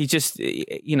yeah, he just,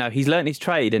 he's learned his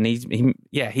trade and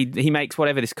he makes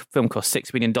whatever this film costs,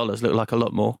 $6 million, look like a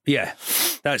lot more. Yeah,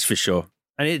 that's for sure.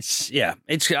 And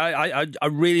I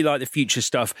really like the future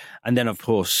stuff. And then, of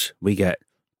course, we get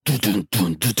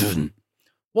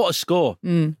what a score.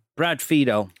 Brad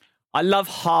Fiedel. I love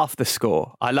half the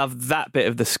score. I love that bit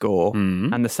of the score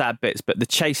and the sad bits, but the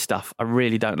chase stuff I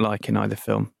really don't like in either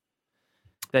film.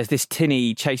 There's this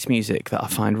tinny chase music that I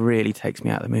find really takes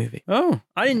me out of the movie. Oh,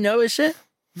 I didn't notice it.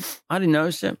 I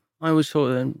always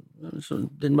thought it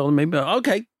didn't bother me, but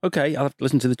okay. I'll have to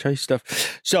listen to the chase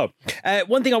stuff. So,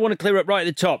 one thing I want to clear up right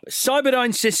at the top.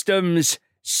 Cyberdyne Systems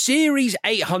Series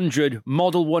 800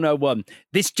 Model 101.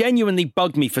 This genuinely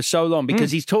bugged me for so long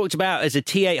because he's talked about as a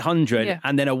T800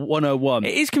 and then a 101.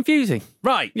 It is confusing.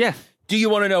 Right. Yeah. Do you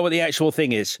want to know what the actual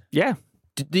thing is? Yeah.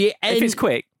 If it's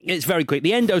quick. It's very quick.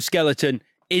 The endoskeleton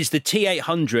is the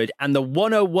T800 and the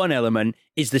 101 element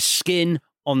is the skin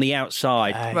on the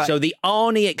outside. Right. So the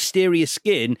Arnie exterior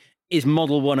skin is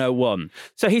Model 101.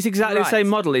 So he's exactly the same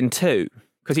model in 2.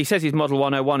 Because he says he's Model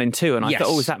 101 in 2, and I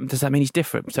thought, does that mean he's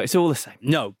different? So it's all the same.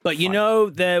 No, but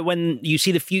when you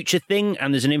see the future thing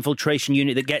and there's an infiltration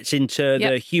unit that gets into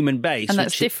the human base. And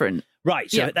that's different. Right,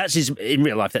 so that's in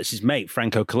real life, that's his mate,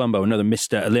 Franco Colombo, another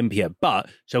Mr. Olympia. But,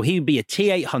 so he would be a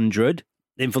T800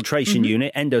 infiltration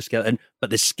unit, endoskeleton, but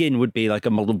the skin would be like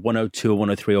a Model 102 or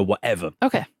 103 or whatever.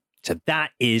 Okay. So that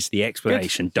is the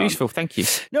explanation done. Useful, thank you.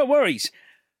 No worries.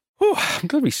 Whew, I'm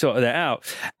glad we sorted that out.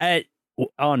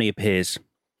 Arnie appears.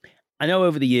 I know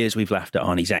over the years we've laughed at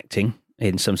Arnie's acting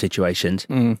in some situations.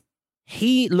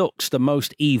 He looks the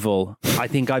most evil I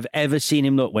think I've ever seen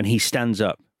him look when he stands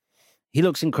up. He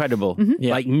looks incredible,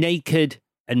 like naked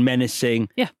and menacing.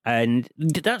 Yeah. And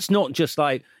that's not just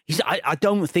like, I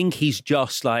don't think he's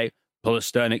just like, pull a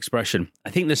stern expression.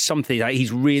 I think there's something that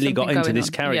he's really got into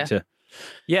this character.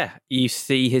 Yeah, you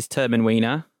see his Termin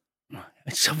Wiener.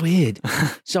 It's so weird.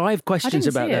 So I have questions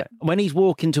about that. When he's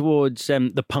walking towards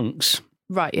the punks.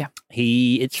 Right, yeah.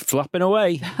 It's flopping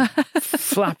away.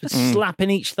 Slapping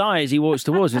each thigh as he walks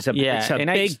towards. It's a big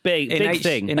thing.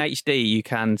 In HD, you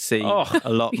can see a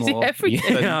lot more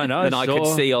than I could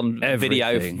see on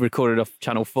video recorded off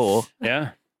Channel 4. Yeah.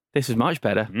 This is much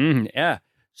better. Yeah.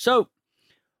 So,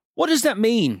 what does that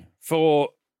mean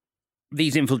for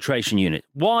these infiltration units.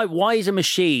 Why is a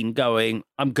machine going,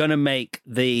 I'm going to make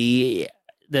the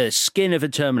skin of a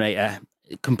Terminator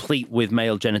complete with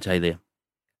male genitalia?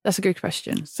 That's a good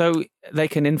question. So they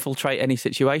can infiltrate any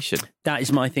situation. That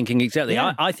is my thinking exactly.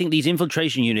 Yeah. I think these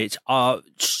infiltration units are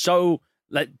so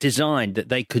designed that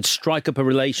they could strike up a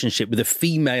relationship with a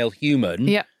female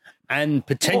human and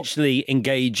potentially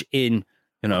engage in,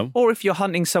 Or if you're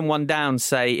hunting someone down,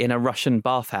 say, in a Russian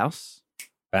bathhouse.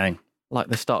 Bang. Like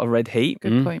the start of Red Heat.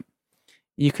 Good point.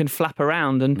 You can flap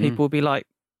around and people will be like,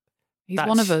 he's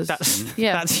one of us.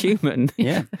 That's human.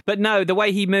 Yeah. But no, the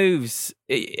way he moves,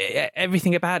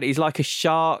 everything about it, he's like a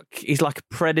shark. He's like a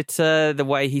predator. The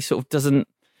way he sort of doesn't,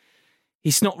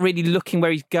 he's not really looking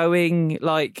where he's going.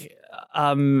 Like,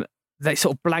 that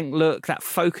sort of blank look, that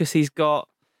focus he's got.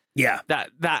 Yeah.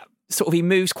 That sort of, he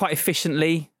moves quite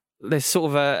efficiently. There's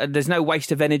sort of there's no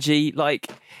waste of energy. Like,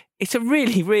 it's a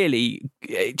really, really,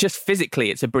 just physically,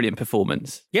 it's a brilliant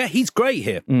performance. Yeah, he's great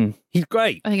here. He's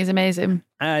great. I think it's amazing.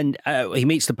 And he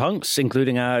meets the punks,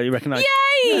 including you recognise.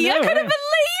 Yay! I couldn't believe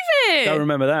it. Don't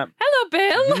remember that. Hello,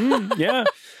 Bill. Yeah.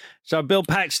 So Bill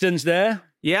Paxton's there.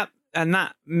 Yep. And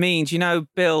that means,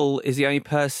 Bill is the only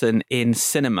person in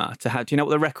cinema to have. Do you know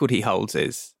what the record he holds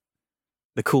is?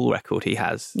 The cool record he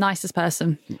has. Nicest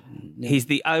person. He's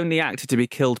the only actor to be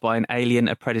killed by an alien,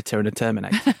 a predator, and a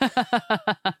Terminator.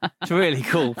 It's a really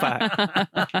cool fact.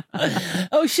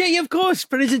 Oh, shit, of course.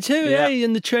 Predator 2, yeah,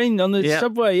 in the train, on the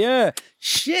subway, yeah.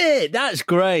 Shit, that's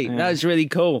great. Yeah. That's really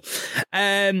cool.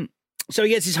 So he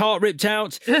gets his heart ripped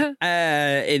out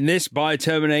in this by a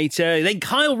Terminator. Then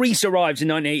Kyle Reese arrives in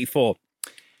 1984.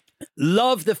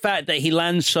 Love the fact that he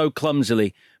lands so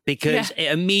clumsily, because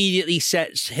it immediately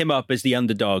sets him up as the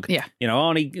underdog. Yeah.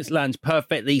 Arnie lands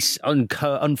perfectly,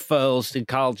 unfurls, and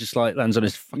Carl just lands on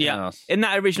his fucking ass. In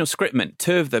that original scriptment,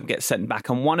 2 of them get sent back,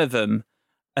 and one of them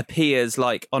appears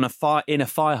on in a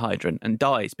fire hydrant and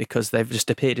dies because they've just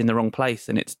appeared in the wrong place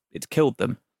and it's killed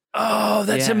them. Oh,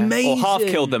 that's amazing. Or half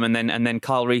killed them, and then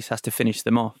Kyle Reese has to finish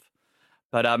them off.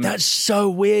 But that's so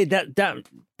weird. That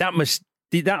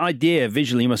idea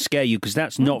visually must scare you, because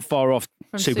that's not far off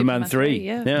from Superman 3.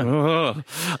 Yeah.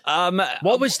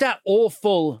 What was that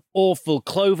awful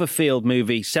Cloverfield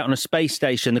movie set on a space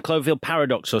station, the Cloverfield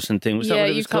Paradox or something? Was that what it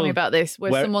was you've told me about this,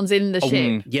 where someone's in the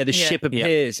ship. Yeah, the ship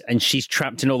appears and she's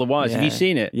trapped in all the wires. Have you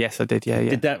seen it? Yes, I did. Yeah.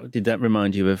 Did that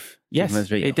remind you of Superman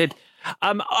 3? It did.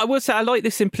 I will say I like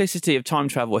the simplicity of time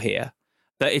travel here.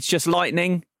 That it's just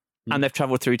lightning. And they've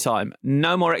travelled through time.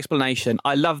 No more explanation.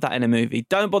 I love that in a movie.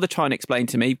 Don't bother trying to explain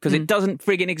to me, because it doesn't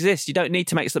frigging exist. You don't need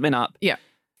to make something up. Yeah.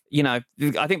 I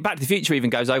think Back to the Future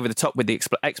even goes over the top with the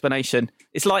explanation.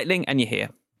 It's lightning and you're here.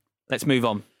 Let's move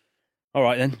on. All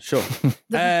right then, sure.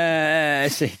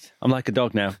 See, I'm like a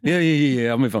dog now. Yeah.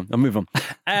 I'll move on.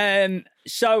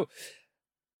 So,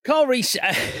 Carl Reese,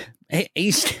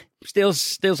 he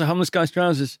steals a homeless guy's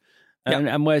trousers.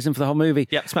 And wears them for the whole movie.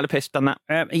 Yeah, smell of piss, done that.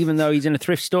 Even though he's in a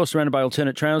thrift store surrounded by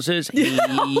alternate trousers,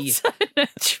 alternate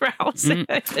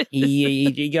trousers.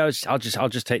 He goes, I'll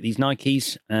just take these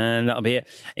Nikes and that'll be it.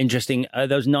 Interesting.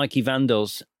 Those Nike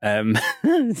Vandals.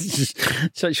 It's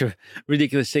just such a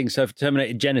ridiculous thing. So for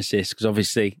Terminator Genesis, because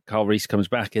obviously Carl Reese comes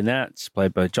back in that, it's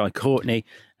played by Jai Courtney,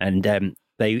 and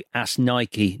they asked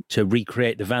Nike to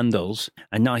recreate the Vandals,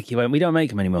 and Nike went, we don't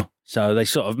make them anymore. So they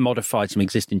sort of modified some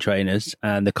existing trainers,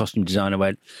 and the costume designer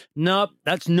went, no,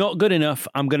 that's not good enough.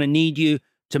 I'm going to need you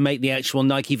to make the actual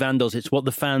Nike Vandals. It's what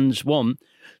the fans want.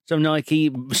 So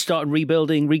Nike started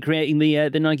recreating the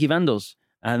Nike Vandals,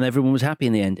 and everyone was happy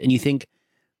in the end. And you think,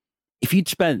 if you'd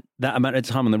spent that amount of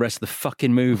time on the rest of the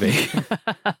fucking movie,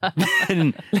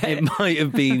 then it might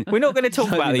have been... We're not going to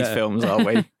talk about these films, are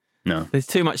we? No. There's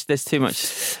too much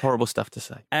horrible stuff to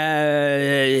say.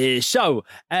 So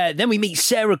then we meet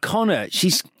Sarah Connor.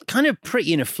 She's kind of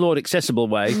pretty in a flawed, accessible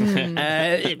way. She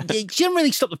didn't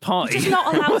really stop the party. She's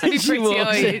not allowed to be pretty.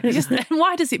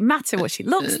 Why does it matter what she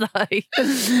looks like?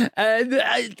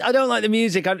 I don't like the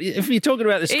music. If you're talking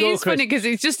about the score, it is funny because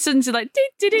it's just something like,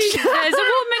 there's a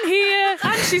woman here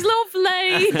and she's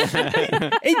lovely.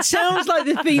 It sounds like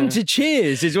the theme to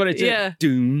Cheers is what it is. Yeah.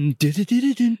 Doom,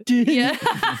 yeah.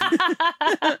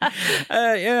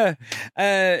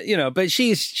 But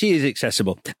she is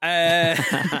accessible.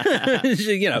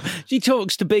 She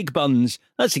talks to Big Buns.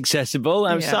 That's accessible.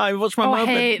 I'm sorry. Watch my mobile. I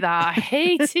hate that. I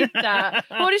hated that.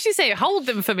 What did she say? Hold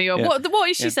them for me. Or what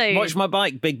is she saying? Watch my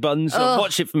bike, Big Buns. Or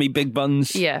watch it for me, Big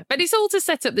Buns. Yeah, but it's all to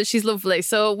set up that she's lovely.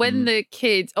 So when the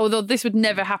kid, although this would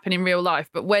never happen in real life,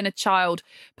 but when a child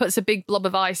puts a big blob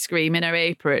of ice cream in her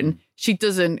apron, she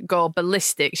doesn't go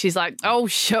ballistic. She's like, oh,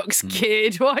 shucks,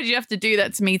 kid, why did you have to do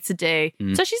that to me today?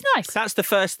 So she's nice. That's the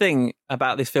first thing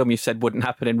about this film you said wouldn't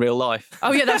happen in real life.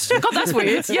 Oh, yeah, that's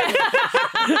weird. Yeah.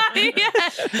 Yeah.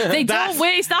 They don't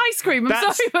waste ice cream.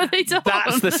 I'm sorry, but they don't.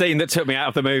 That's the scene that took me out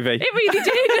of the movie. It really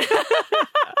did.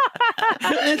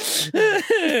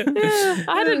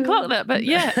 I hadn't clocked that, but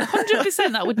yeah,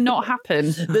 100% that would not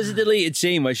happen. There's a deleted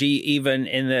scene where she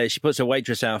puts a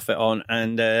waitress outfit on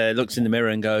and looks in the mirror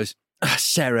and goes,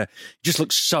 Sarah, you just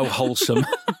look so wholesome.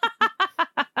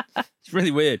 It's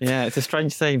really weird. Yeah, it's a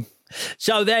strange scene.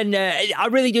 So then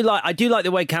I do like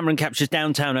the way Cameron captures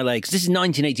downtown LA, because this is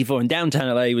 1984 and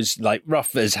downtown LA was like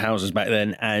rough as houses back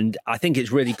then, and I think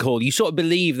it's really cool. You sort of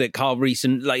believe that Carl Reese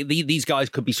and like these guys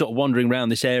could be sort of wandering around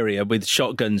this area with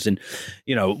shotguns and,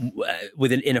 you know,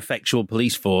 with an ineffectual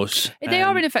police force. They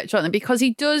are ineffectual, aren't they?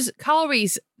 Because Carl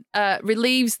Reese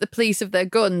relieves the police of their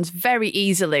guns very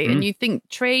easily, and you think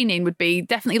training would be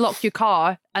definitely lock your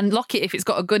car and lock it if it's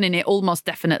got a gun in it, almost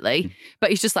definitely. But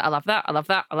he's just like, I love that, I love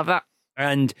that, I love that.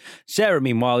 And Sarah,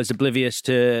 meanwhile, is oblivious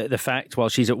to the fact while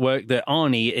she's at work that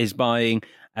Arnie is buying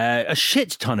a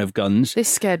shit ton of guns. This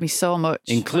scared me so much.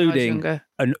 Including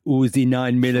an Uzi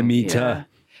 9mm. Yeah.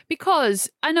 Because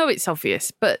I know it's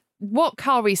obvious, but what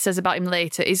Carl Reese says about him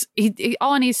later is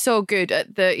Arnie is so good at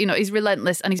he's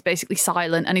relentless and he's basically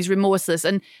silent and he's remorseless.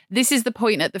 And this is the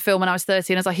point at the film when I was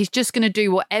 13. I was like, he's just going to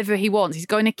do whatever he wants. He's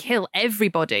going to kill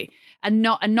everybody and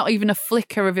not even a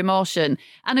flicker of emotion.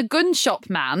 And a gun shop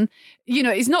man, you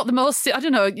know, is not the most, I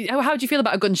don't know, how do you feel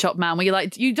about a gun shop man where you're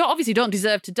like, obviously don't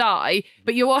deserve to die,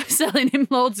 but you are selling him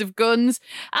loads of guns.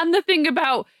 And the thing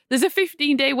about, there's a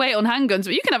 15-day wait on handguns,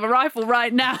 but you can have a rifle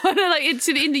right now. And like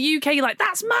in the UK, you're like,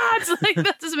 that's mad. Like,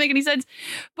 that doesn't make any sense.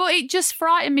 But it just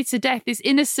frightened me to death, this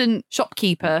innocent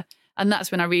shopkeeper. And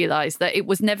that's when I realised that it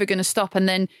was never going to stop. And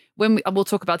then we'll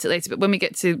talk about it later, but when we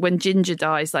get to when Ginger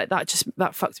dies, like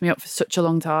that fucked me up for such a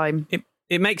long time.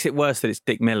 It makes it worse that it's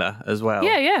Dick Miller as well.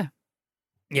 Yeah.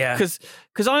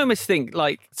 Because I almost think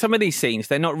like some of these scenes,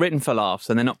 they're not written for laughs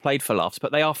and they're not played for laughs,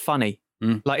 but they are funny.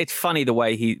 Like it's funny the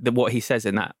way what he says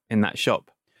in that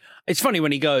shop. It's funny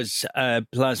when he goes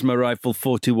plasma rifle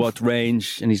 40-watt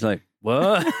range, and he's like,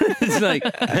 "What?" It's like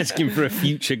asking for a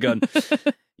future gun.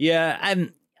 Yeah,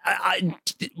 and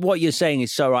what you're saying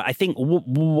is so right. I think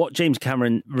what James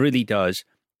Cameron really does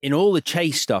in all the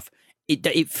chase stuff,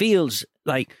 it feels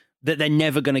like that they're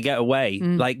never going to get away.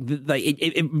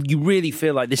 You really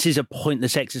feel like this is a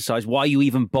pointless exercise. Why are you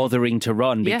even bothering to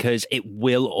run? Because it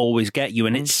will always get you,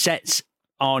 and it sets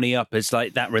Arnie up as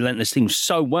like that relentless thing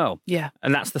so well. Yeah.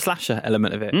 And that's the slasher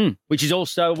element of it. Which is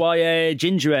also why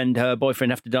Ginger and her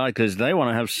boyfriend have to die, because they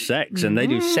want to have sex and they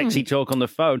do sexy talk on the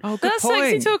phone. Oh, that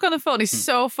sexy talk on the phone is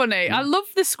so funny. I love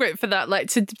the script for that,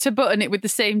 like to button it with the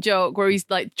same joke where he's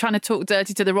like trying to talk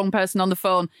dirty to the wrong person on the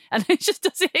phone and he just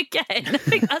does it again. I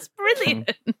think that's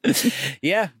brilliant.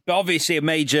 Yeah, but obviously a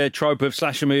major trope of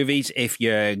slasher movies, if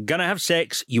you're going to have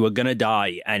sex, you are going to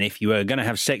die. And if you are going to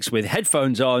have sex with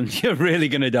headphones on, you're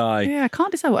really going to die. Yeah, I can't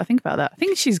decide what I think about that. I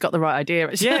think she's got the right idea,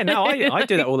 actually. Yeah, no, I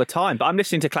do that all the time, but I'm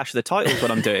listening to Clash of the Titles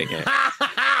when I'm doing it.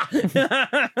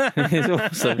 It's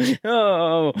awesome.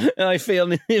 Oh, I feel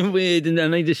weird and I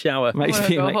need a shower. I want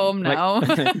to go home now.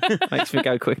 Makes me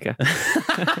go quicker.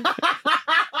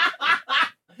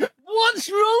 What's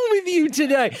wrong with you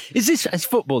today? Has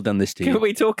football done this to you? Can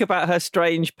we talk about her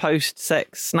strange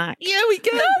post-sex snack? Yeah, we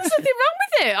can. No, there's nothing wrong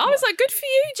with it. I was like, good for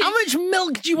you, Jim. How much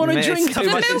milk do you want to drink? Too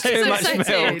much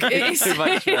milk.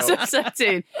 It's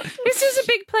upsetting. This is a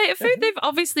big plate of food. They've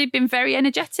obviously been very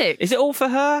energetic. Is it all for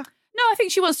her? No, I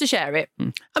think she wants to share it.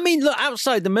 I mean, look,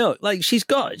 outside the milk, like she's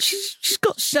got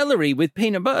celery with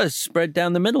peanut butter spread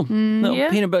down the middle. Little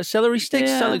peanut butter celery sticks.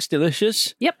 Yeah. That looks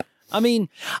delicious. Yep. I mean,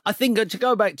 I think to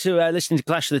go back to listening to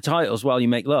Clash of the Titles while you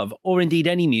make love, or indeed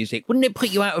any music, wouldn't it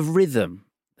put you out of rhythm?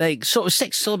 Like, sort of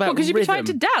sex is all about rhythm. Because you'd be trying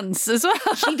to dance as well.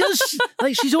 She does.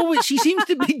 Like, she seems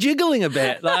to be jiggling a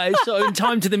bit, like, sort of in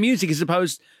time to the music as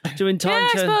opposed to in time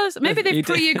to... I suppose. Maybe they've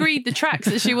pre-agreed the tracks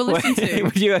that she will listen to.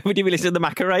 Would you be listening to the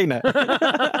Macarena?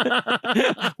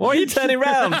 Why are you turning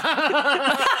round?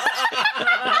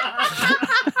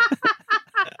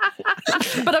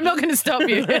 But I'm not going to stop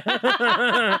you.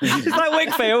 It's like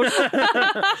Wakefield.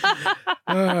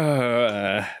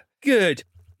 Good.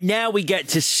 Now we get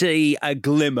to see a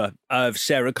glimmer of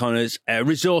Sarah Connor's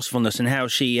resourcefulness and how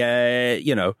she,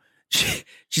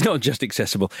 she's not just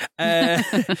accessible.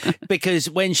 Because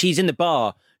when she's in the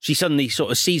bar, she suddenly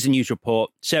sort of sees the news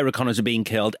report, Sarah Connors are being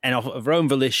killed, and of her own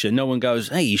volition, no one goes,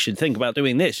 hey, you should think about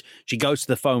doing this. She goes to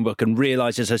the phone book and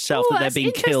realises herself that they're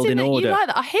being killed in order. You like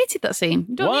that. I hated that scene.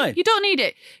 Why? You don't need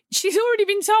it. She's already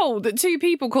been told that 2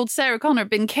 people called Sarah Connor have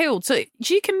been killed, so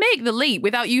she can make the leap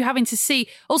without you having to see.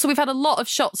 Also, we've had a lot of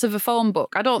shots of a phone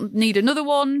book. I don't need another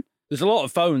one. There's a lot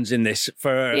of phones in this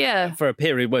for a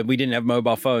period when we didn't have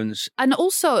mobile phones. And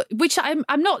also, which I'm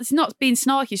not, it's not being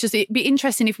snarky, it's just it'd be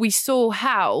interesting if we saw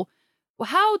how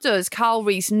does Kyle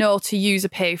Reese know to use a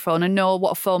payphone and know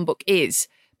what a phone book is?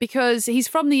 Because he's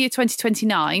from the year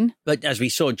 2029. But as we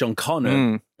saw, John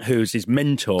Connor, who's his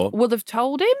mentor, would have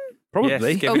told him?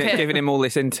 Probably. Yes, giving him all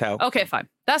this intel. Okay, fine.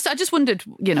 I just wondered,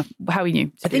 how he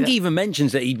knew. I think he even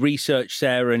mentions that he'd researched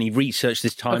Sarah and he researched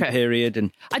this time period.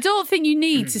 And I don't think you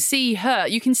need to see her.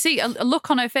 You can see a look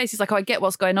on her face. It's like, I get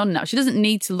what's going on now. She doesn't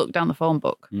need to look down the phone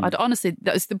book. I'd honestly,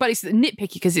 but it's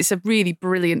nitpicky because it's a really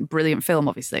brilliant, brilliant film,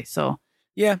 obviously. So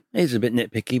yeah, it is a bit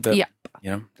nitpicky, but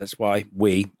that's why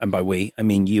we, and by we, I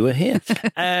mean you are here.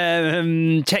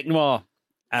 Tech Noir.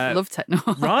 Love Tech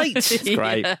Noir. Right? It's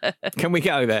great. Yeah. Can we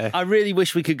go there? I really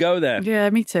wish we could go there. Yeah,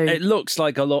 me too. It looks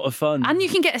like a lot of fun. And you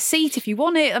can get a seat if you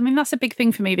want it. I mean, that's a big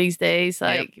thing for me these days.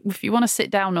 Like, if you want to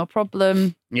sit down, no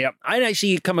problem. Yeah, I'd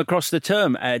actually come across the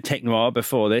term tech noir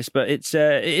before this, but it's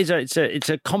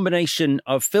a combination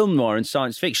of film noir and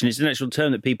science fiction. It's an actual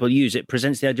term that people use. It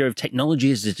presents the idea of technology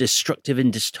as a destructive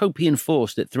and dystopian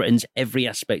force that threatens every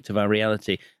aspect of our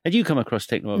reality. Had you come across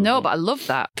tech noir before? No, but I love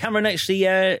that. Cameron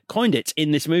actually coined it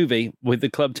in this movie with the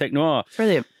club Tech Noir.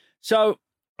 Brilliant. So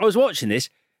I was watching this.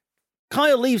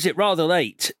 Kyle leaves it rather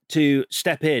late to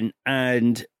step in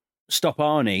and stop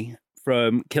Arnie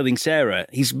from killing Sarah.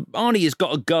 Arnie has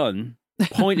got a gun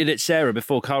pointed at Sarah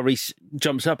before Kyle Reese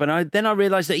jumps up, and I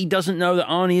realised that he doesn't know that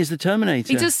Arnie is the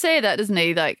Terminator. He does say that, doesn't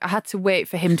he? Like, I had to wait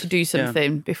for him to do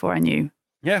something before I knew.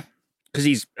 Yeah, because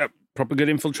he's a proper good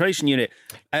infiltration unit.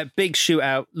 Big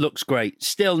shootout, looks great.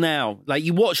 Still now, like,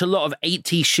 you watch a lot of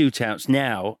 80s shootouts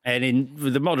now, and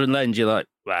with the modern lens, you're like,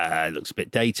 wow, it looks a bit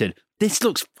dated. This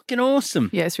looks fucking awesome.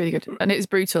 Yeah, it's really good. And it's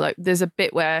brutal. Like, there's a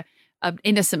bit where an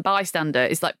innocent bystander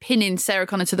is like pinning Sarah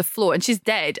Connor to the floor and she's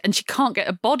dead and she can't get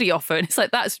a body off her. And it's like,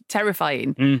 that's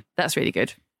terrifying. That's really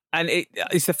good. And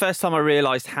it's the first time I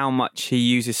realised how much he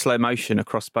uses slow motion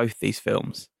across both these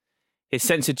films. His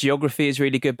sense of geography is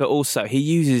really good, but also he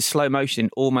uses slow motion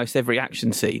in almost every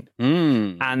action scene.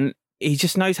 And he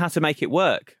just knows how to make it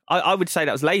work. I would say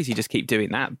that was lazy, just keep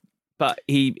doing that. But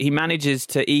he manages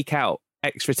to eke out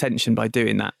extra tension by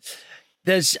doing that.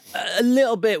 There's a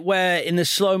little bit where in the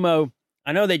slow-mo,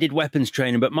 I know they did weapons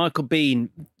training, but Michael Biehn,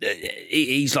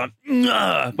 he's like,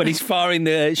 but he's firing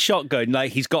the shotgun,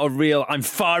 like he's got a real, I'm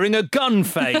firing a gun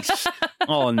face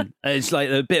on. It's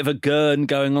like a bit of a gurn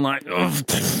going on, like,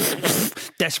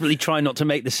 desperately trying not to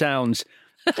make the sounds.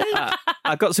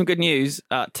 I've got some good news.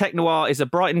 Tech Noir is a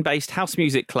Brighton-based house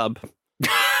music club.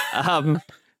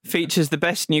 Features the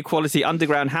best new quality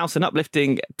underground house and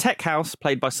uplifting tech house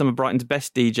played by some of Brighton's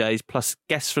best DJs, plus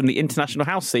guests from the international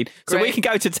house scene. So we can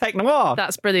go to Tech Noir.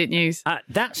 That's brilliant news.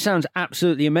 That sounds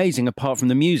absolutely amazing, apart from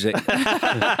the music.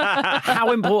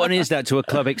 How important is that to a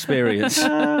club experience?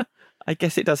 I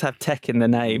guess it does have tech in the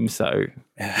name, so...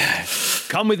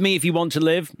 Come with me if you want to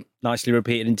live. Nicely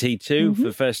repeated in T2 for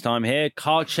the first time here.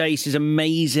 Car chase is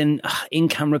amazing.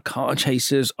 In-camera car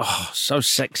chases. Oh, so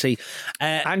sexy.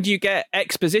 And you get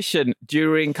exposition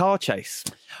during car chase.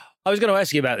 I was going to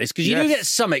ask you about this because you do get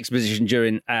some exposition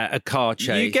during a car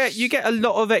chase. You get a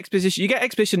lot of exposition. You get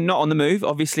exposition not on the move,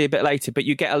 obviously a bit later, but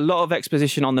you get a lot of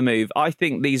exposition on the move. I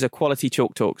think these are quality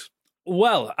chalk talks.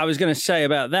 Well, I was going to say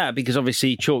about that because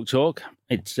obviously chalk talk,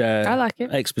 it's I like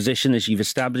it. Exposition, as you've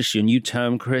established, your new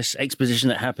term, Chris, exposition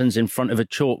that happens in front of a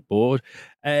chalkboard.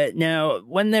 Now,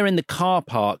 when they're in the car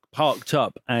park, parked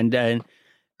up, and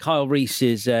Kyle Reese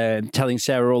is telling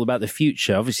Sarah all about the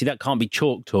future, obviously that can't be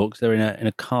chalk talk, they're in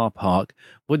a car park.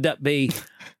 Would that be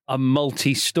a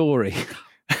multi-story?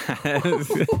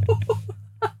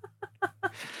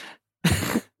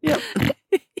 Yep.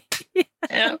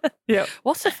 Yeah.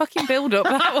 What's a fucking build-up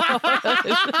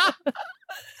that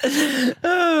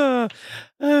was?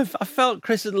 I felt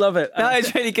Chris would love it. No,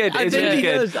 it's really good. It's really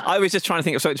good. I was just trying to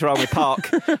think of something wrong with Park,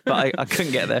 but I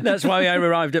couldn't get there. That's why I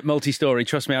arrived at multi-story.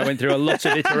 Trust me, I went through a lot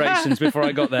of iterations before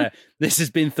I got there. This has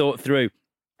been thought through.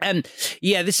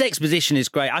 This exposition is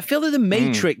great. I feel that The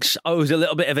Matrix owes a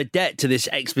little bit of a debt to this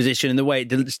exposition and the way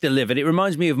it's delivered. It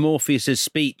reminds me of Morpheus's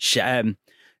speech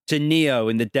to Neo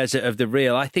in the desert of the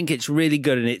real. I think it's really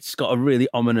good and it's got a really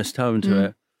ominous tone to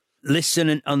it. Listen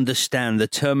and understand. The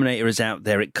Terminator is out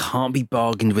there. It can't be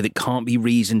bargained with. It can't be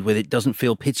reasoned with. It doesn't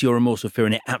feel pity or remorse or fear,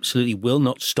 and it absolutely will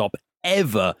not stop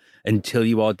ever until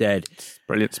you are dead.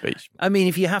 Brilliant speech. I mean,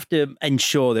 if you have to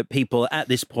ensure that people at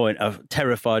this point are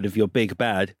terrified of your big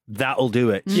bad, that'll do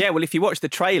it. Yeah, well, if you watch the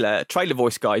trailer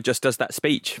voice guy just does that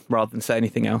speech rather than say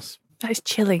anything else. That is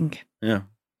chilling. Yeah.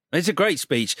 It's a great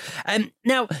speech.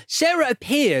 Now, Sarah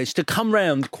appears to come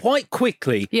round quite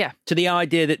quickly to the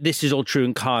idea that this is all true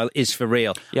and Kyle is for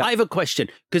real. Yeah. I have a question,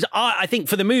 because I think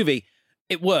for the movie,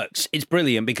 it works. It's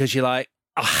brilliant because you're like,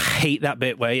 I hate that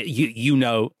bit where you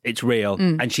know it's real.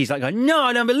 And she's like, no,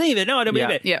 I don't believe it. No, I don't believe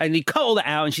it. Yeah. And you cut all that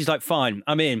out and she's like, fine,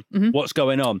 I'm in. What's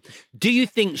going on? Do you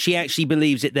think she actually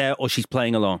believes it there or she's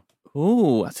playing along?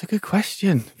 Oh, that's a good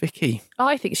question, Vicky.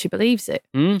 I think she believes it.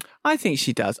 I think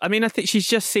she does. I mean, I think she's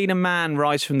just seen a man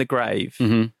rise from the grave.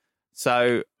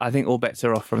 So I think all bets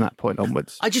are off from that point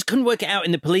onwards. I just couldn't work it out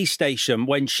in the police station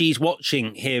when she's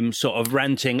watching him sort of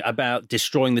ranting about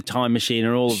destroying the time machine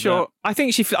and all of that. I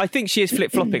think she is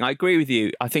flip-flopping. I agree with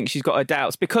you. I think she's got her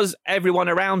doubts because everyone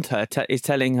around her is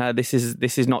telling her this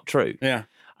is not true. Yeah.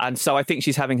 And so I think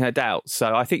she's having her doubts.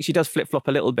 So I think she does flip-flop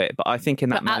a little bit, but I think at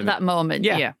that moment,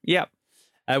 yeah.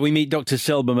 We meet Dr.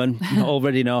 Silberman,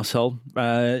 already an arsehole.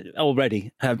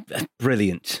 Already.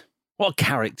 Brilliant. What a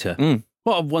character.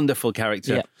 What a wonderful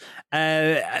character.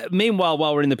 Yeah. Meanwhile,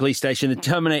 while we're in the police station, the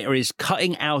Terminator is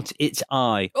cutting out its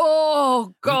eye.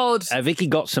 Oh, God. Vicky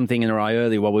got something in her eye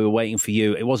earlier while we were waiting for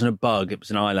you. It wasn't a bug. It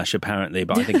was an eyelash, apparently,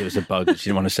 but I think it was a bug. She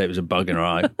didn't want to say it was a bug in her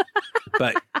eye.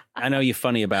 But I know you're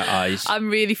funny about eyes.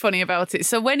 I'm really funny about it.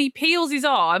 So when he peels his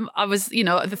arm, I was, the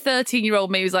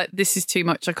 13-year-old me was like, this is too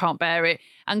much. I can't bear it.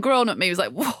 And grown-up me was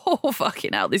like, whoa,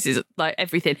 fucking hell, this is like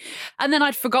everything. And then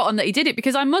I'd forgotten that he did it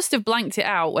because I must have blanked it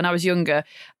out when I was younger.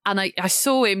 And I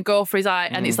saw him go for his eye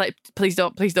and it's like, please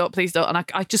don't, please don't, please don't. And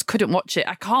I just couldn't watch it.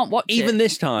 I can't watch it. Even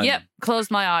this time? Yep,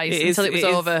 closed my eyes until it was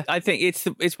over. I think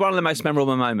it's one of the most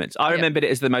memorable moments. I remembered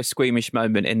it as the most squeamish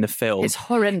moment in the film. It's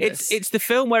horrendous. It's the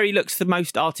film where he looks the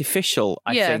most artificial,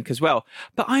 I think, as well.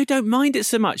 But I don't mind it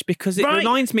so much because it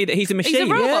reminds me that he's a machine. He's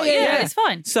a robot, yeah, it's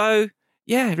fine. So...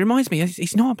 yeah, it reminds me,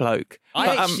 he's not a bloke.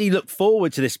 I actually look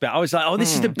forward to this bit. I was like,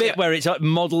 this is the bit where it's like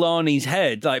model Arnie's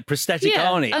head, like prosthetic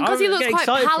Arnie. And because he looks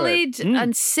quite pallid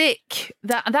and sick,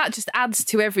 that just adds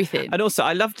to everything. And also,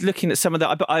 I loved looking at some of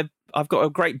that. I've got a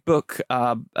great book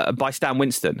by Stan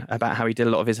Winston about how he did a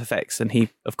lot of his effects. And he,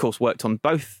 of course, worked on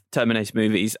both Terminator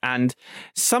movies. And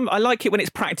I like it when it's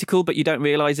practical, but you don't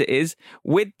realise it is.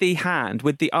 With the hand,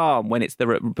 with the arm, when it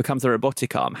becomes the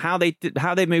robotic arm, how they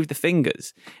move the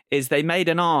fingers is they made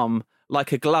an arm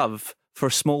like a glove for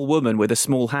a small woman with a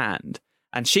small hand.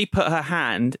 And she put her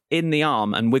hand in the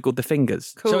arm and wiggled the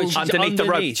fingers. Cool. So she's underneath the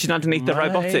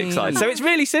robotic side. So it's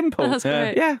really simple. That's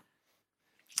great. Yeah.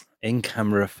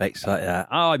 In-camera effects like that.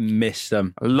 Oh, I miss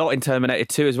them. A lot in Terminator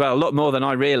 2 as well. A lot more than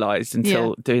I realised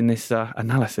until doing this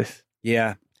analysis.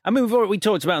 Yeah. I mean, we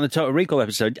talked about in the Total Recall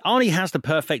episode, Arnie has the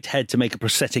perfect head to make a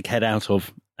prosthetic head out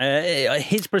of.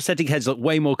 His prosthetic heads look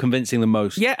way more convincing than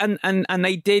most. Yeah, and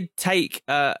they did take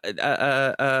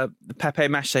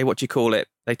papier-mâché, what do you call it?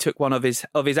 They took one of his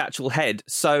actual head.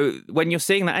 So when you're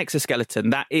seeing that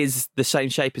exoskeleton, that is the same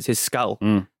shape as his skull.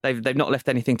 They've not left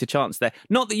anything to chance there.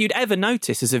 Not that you'd ever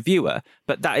notice as a viewer,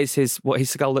 but that is what his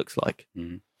skull looks like.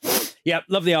 Yeah,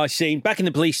 love the ice scene. Back in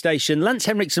the police station, Lance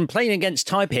Henriksen playing against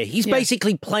type here. He's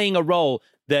basically playing a role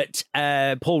that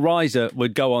Paul Reiser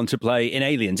would go on to play in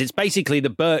Aliens. It's basically the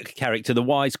Burke character, the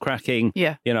wisecracking,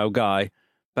 guy.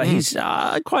 But he's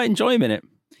quite enjoying it.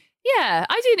 Yeah,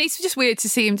 I do. It's just weird to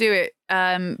see him do it.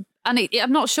 And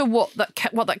I'm not sure what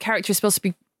that character is supposed to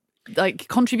be like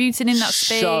contributing in that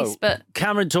space. But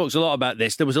Cameron talks a lot about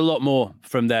this. There was a lot more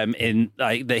from them in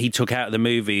that he took out of the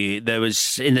movie. There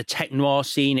was in the tech noir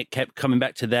scene, it kept coming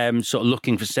back to them, sort of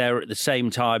looking for Sarah at the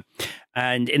same time.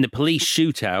 And in the police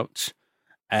shootout,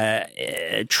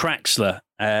 Traxler,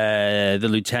 the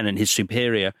lieutenant, his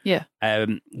superior, you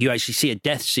actually see a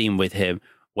death scene with him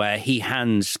where he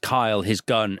hands Kyle his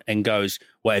gun and goes,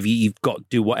 whatever, you've got to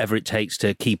do whatever it takes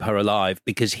to keep her alive,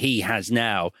 because he has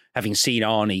now, having seen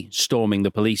Arnie storming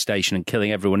the police station and killing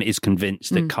everyone, is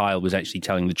convinced that Kyle was actually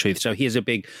telling the truth. So here's a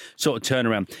big sort of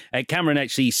turnaround. Cameron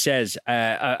actually says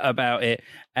about it,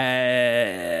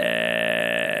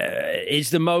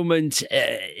 is the moment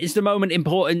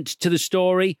important to the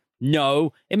story?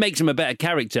 No, it makes him a better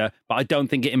character, but I don't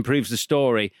think it improves the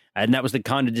story. And that was the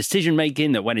kind of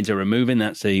decision-making that went into removing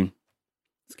that scene.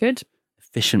 It's good.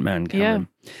 Efficient man, Cameron.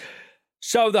 Yeah.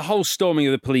 So the whole storming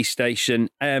of the police station,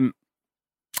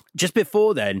 just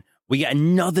before then, we get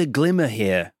another glimmer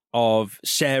here of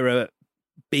Sarah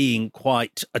being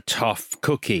quite a tough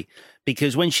cookie.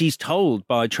 Because when she's told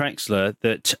by Traxler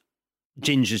that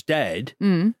Ginger's dead,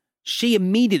 she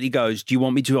immediately goes, do you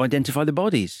want me to identify the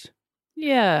bodies?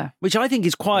 Yeah. Which I think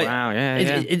is quite... Wow, yeah.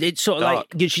 It's sort of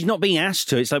Dark. like, she's not being asked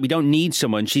to. It's like, we don't need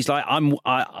someone. She's like,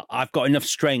 I've got enough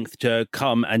strength to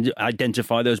come and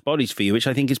identify those bodies for you, which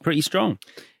I think is pretty strong.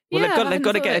 Well, Yeah, they've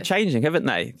got to get her it. changing, haven't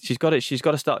they? She's got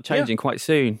to start changing quite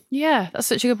soon. Yeah, that's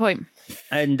such a good point.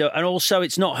 And also,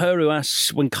 it's not her who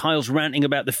asks when Kyle's ranting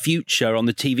about the future on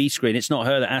the TV screen. It's not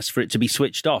her that asks for it to be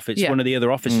switched off. It's one of the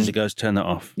other officers who goes, turn that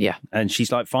off. Yeah. And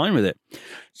she's like, fine with it.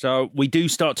 So we do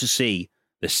start to see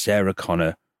the Sarah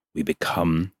Connor we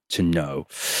become to know.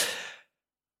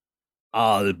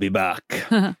 I'll be back.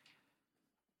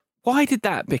 Why did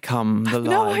that become the line?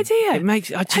 No idea. It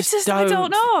makes I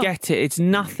don't know. get it. It's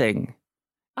nothing.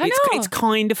 I know. It's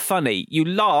kind of funny. You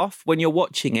laugh when you're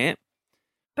watching it.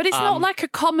 But it's not like a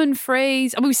common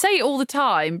phrase. I mean, we say it all the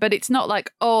time, but it's not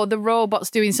like, oh, the robot's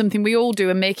doing something we all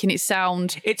do and making it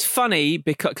sound... It's funny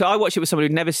because I watched it with someone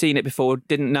who'd never seen it before,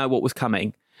 didn't know what was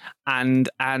coming. And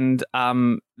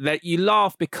that you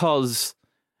laugh because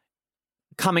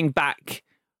coming back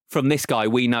from this guy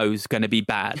we know is going to be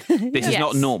bad. This is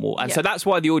not normal. And so that's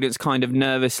why the audience kind of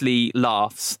nervously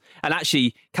laughs. And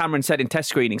actually, Cameron said in test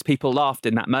screenings, people laughed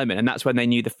in that moment. And that's when they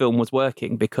knew the film was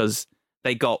working, because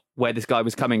they got where this guy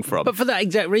was coming from. But for that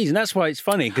exact reason, that's why it's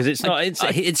funny, because it's not.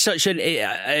 It's such an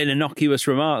innocuous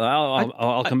remark.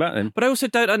 I'll come back then. But I also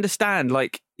don't understand,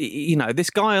 like, this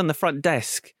guy on the front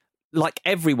desk, like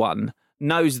everyone,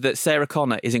 knows that Sarah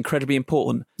Connor is incredibly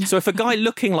important. So if a guy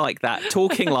looking like that,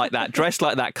 talking like that, dressed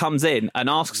like that comes in and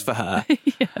asks for her,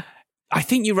 I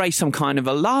think you raise some kind of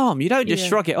alarm. You don't just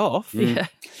shrug it off. Yeah.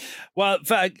 Well,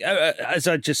 as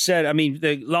I just said, I mean,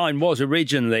 the line was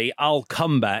originally, I'll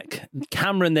come back.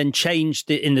 Cameron then changed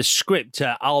it in the script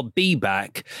to, I'll be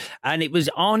back. And it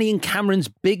was Arnie and Cameron's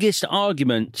biggest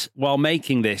argument while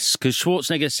making this, because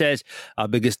Schwarzenegger says, our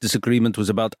biggest disagreement was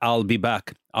about I'll be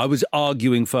back. I was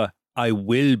arguing for I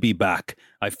will be back.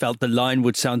 I felt the line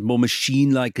would sound more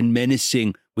machine-like and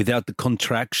menacing without the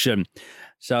contraction.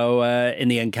 So in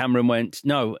the end, Cameron went,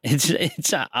 no,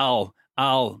 it's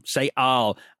I'll say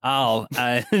I'll. And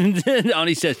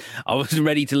Arnie says, I wasn't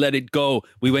ready to let it go.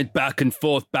 We went back and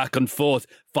forth.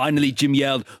 Finally, Jim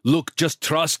yelled, look, just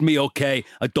trust me, okay?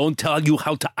 I don't tell you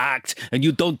how to act, and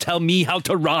you don't tell me how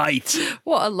to write.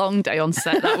 What a long day on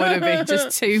set that would have been.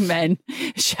 Just two men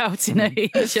shouting at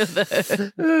each other.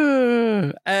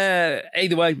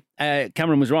 Either way,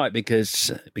 Cameron was right,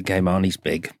 because it became Arnie's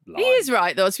big line. He is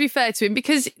right, though, to be fair to him,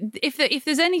 because if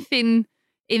there's anything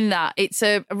in that, it's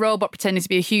a robot pretending to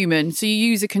be a human. So you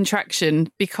use a contraction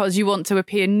because you want to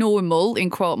appear normal, in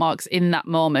quote marks, in that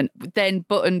moment, then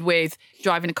buttoned with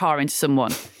driving a car into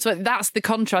someone. So that's the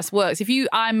contrast works. If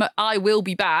I will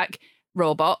be back,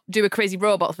 robot, do a crazy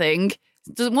robot thing,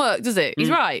 it doesn't work, does it? He's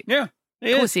right. Yeah.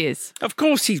 Of course he is. Of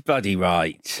course he's bloody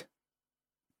right.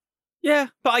 Yeah,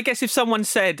 but I guess if someone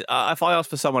said, if I asked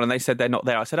for someone and they said they're not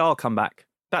there, I said, I'll come back.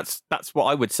 That's what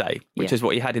I would say, which is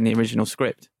what you had in the original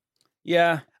script.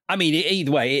 Yeah. I mean,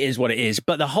 either way, it is what it is.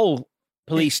 But the whole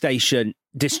police station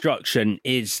destruction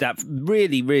is that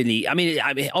really, really... I mean,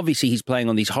 obviously he's playing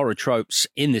on these horror tropes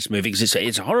in this movie because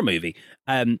it's a horror movie.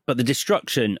 But the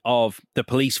destruction of the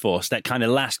police force, that kind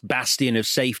of last bastion of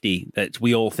safety that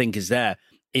we all think is there,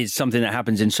 is something that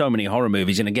happens in so many horror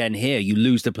movies. And again, here, you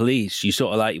lose the police. You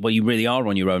sort of like, well, you really are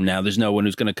on your own now. There's no one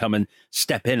who's going to come and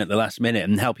step in at the last minute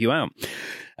and help you out.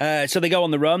 So they go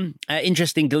on the run.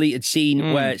 Interesting deleted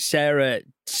scene where Sarah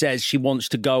says she wants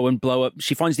to go and blow up.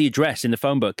 She finds the address in the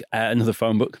phone book, another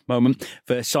phone book moment,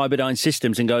 for Cyberdyne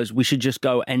Systems, and goes, we should just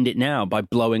go end it now by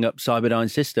blowing up Cyberdyne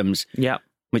Systems. Yeah.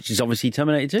 Which is obviously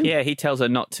Terminator 2. Yeah, he tells her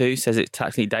not to, says it's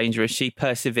tactically dangerous. She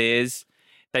perseveres.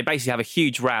 They basically have a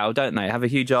huge row, don't they? Have a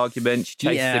huge argument. She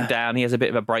chases him down. He has a bit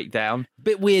of a breakdown.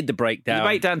 Bit weird, the breakdown. The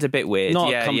breakdown's a bit weird.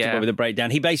 Not comfortable with the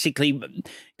breakdown. He basically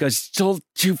goes, it's all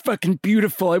too fucking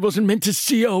beautiful. I wasn't meant to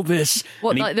see all this.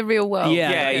 What, like the real world?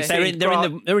 Yeah,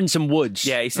 they're in some woods.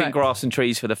 Yeah, he's seen grass and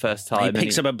trees for the first time. He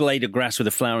picks up a blade of grass with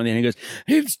a flower in the end and he goes,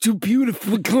 it's too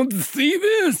beautiful. I can't see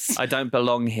this. I don't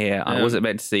belong here. I wasn't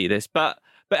meant to see this. But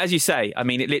as you say, I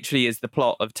mean, it literally is the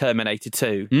plot of Terminator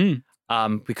 2.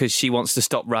 Because she wants to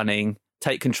stop running,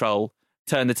 take control,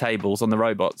 turn the tables on the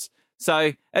robots.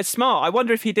 So it's smart. I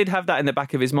wonder if he did have that in the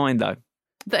back of his mind, though.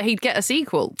 That he'd get a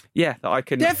sequel. Yeah, that I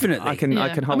can definitely. I can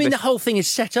hold. I mean, the whole thing is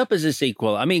set up as a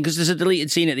sequel. I mean, because there's a deleted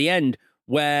scene at the end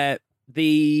where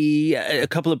a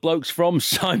couple of blokes from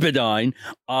Cyberdyne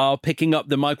are picking up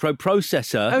the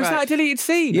microprocessor. Oh, is that a deleted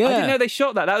scene? Yeah. I didn't know they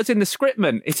shot that. That was in the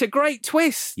scriptment. It's a great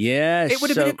twist. Yes. It would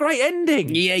have been a great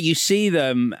ending. Yeah, you see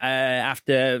them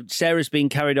after Sarah's being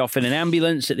carried off in an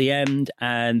ambulance at the end,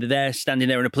 and they're standing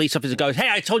there, and a police officer goes, "Hey,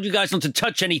 I told you guys not to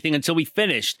touch anything until we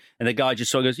finished." And the guy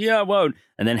just sort of goes, "Yeah, I won't,"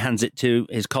 and then hands it to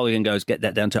his colleague and goes, "Get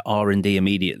that down to R&D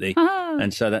immediately."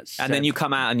 And so that's... And then you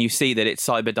come out and you see that it's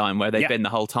Cyberdyne where they've been the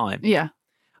whole time. Yeah.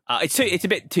 It's a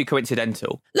bit too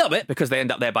coincidental. A little bit. Because they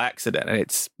end up there by accident,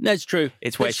 and That's true.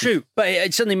 It's true. But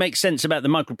it suddenly makes sense about the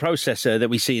microprocessor that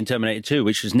we see in Terminator 2,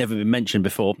 which has never been mentioned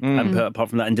before, apart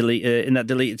from that in that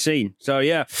deleted scene. So,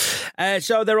 yeah.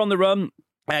 So they're on the run.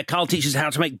 Carl teaches how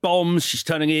to make bombs. She's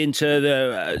turning into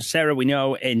the Sarah we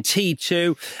know in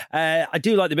T2. I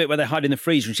do like the bit where they hide in the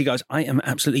freezer and she goes, "I am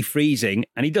absolutely freezing,"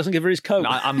 and he doesn't give her his coat.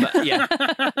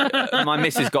 My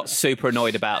missus got super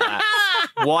annoyed about that.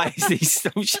 Why is he so...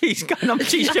 She's so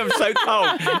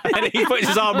cold. And he puts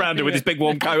his arm around her with his big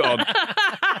warm coat on.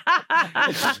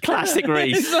 Classic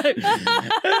Reese.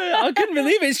 I couldn't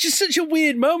believe it. It's just such a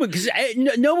weird moment because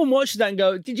no one watched that and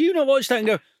go, "Did you not watch that?" And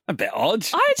go, "A bit odd."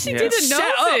 I actually didn't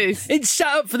notice. It's set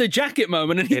up for the jacket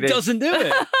moment and he doesn't do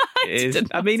it. It is.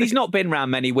 I mean, he's not been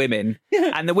round many women.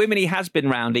 And the women he has been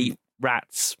round eat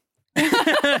rats.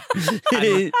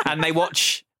 and they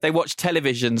watch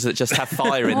televisions that just have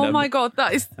fire in them. Oh my God,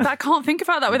 I can't think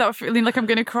about that without feeling like I'm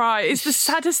going to cry. It's the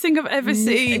saddest thing I've ever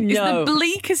seen. It's the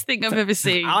bleakest thing I've ever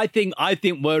seen. I think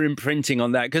we're imprinting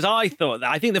on that because I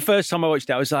think the first time I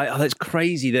watched it, I was like, "Oh, that's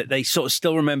crazy that they sort of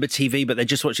still remember TV, but they're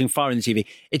just watching fire in the TV."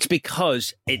 It's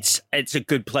because it's a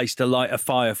good place to light a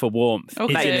fire for warmth.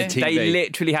 Okay. It's in a TV. They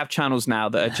literally have channels now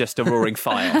that are just a roaring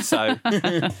fire. So,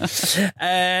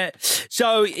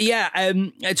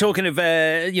 talking of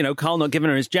Carl not giving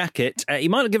her his jacket, he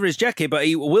might not give her his jacket, but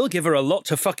he will give her a lot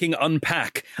to fucking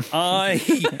unpack. I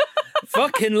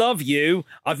fucking love you.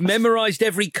 I've memorized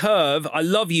every curve. I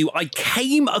love you. I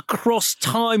came across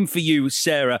time for you,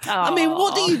 Sarah. Aww. I mean,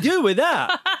 what do you do with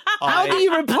that? How do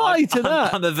you reply to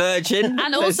that? I'm a virgin.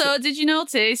 And also, did you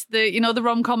notice the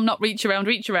rom-com not reach around?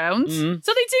 So they do that.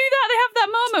 They have that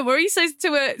moment where he says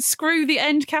to her, "Screw the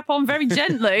end cap on very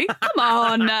gently." Come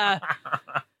on.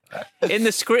 In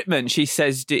the scriptment, she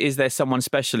says, "Is there someone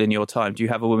special in your time? Do you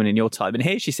have a woman in your time?" And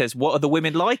here she says, "What are the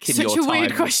women like in your time?" Such a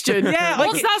weird question. Yeah,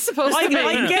 what's that supposed to mean?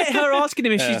 I get her asking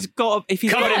him if he's got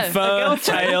covered in fur,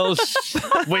 tails,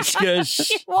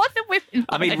 whiskers. What are the women?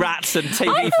 I mean, rats and TV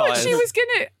I thought fires. she was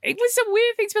gonna. It was a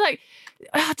weird thing to be like.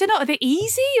 I don't know. Are they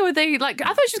easy or are they like? I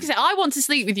thought she was going to say, "I want to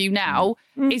sleep with you now."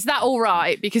 Is that all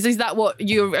right? Because is that what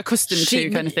you're accustomed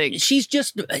to, kind of thing? She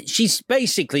doesn't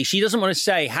want to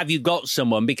say, "Have you got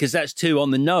someone?" because that's too on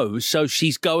the nose. So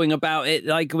she's going about it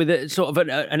like with a sort of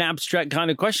an abstract kind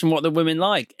of question: what the women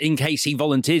like? In case he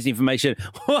volunteers the information.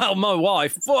 Well, my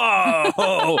wife.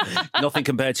 Whoa, nothing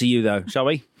compared to you, though. Shall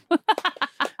we?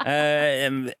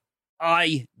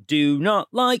 I do not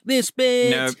like this bit.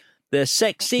 No. The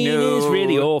sex scene is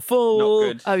really awful. Not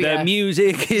good. Oh, yeah. The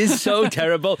music is so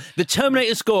terrible. The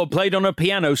Terminator score played on a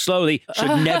piano slowly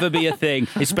should never be a thing,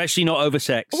 especially not over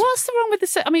sex. What's the wrong with the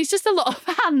set? I mean, it's just a lot of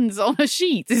hands on a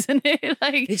sheet, isn't it?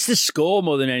 Like, it's the score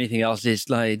more than anything else. It's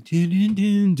like... Because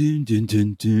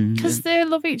they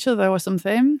love each other or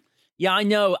something. Yeah, I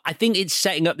know. I think it's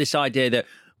setting up this idea that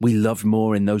we loved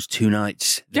more in those 2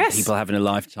 nights than people have in a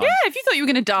lifetime. Yeah, if you thought you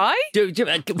were going to die.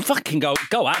 Fucking go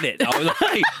at it.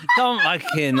 Like, don't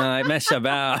fucking mess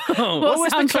about.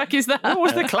 What soundtrack is that? What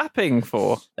was the clapping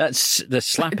for? That's the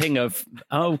slapping of...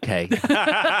 Okay.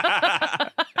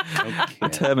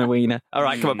 Termawina. All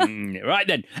right, come on. Right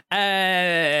then.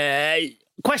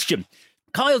 Question.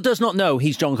 Kyle does not know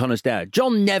he's John Connor's dad.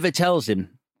 John never tells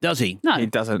him. Does he? No. He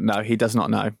doesn't know. He does not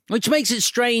know. Which makes it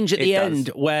strange at the end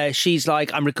where she's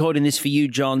like, "I'm recording this for you,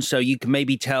 John, so you can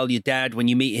maybe tell your dad when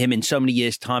you meet him in so many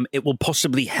years' time, it will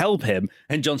possibly help him."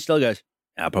 And John still goes,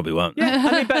 "I probably won't." Yeah,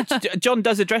 I mean, but John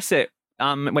does address it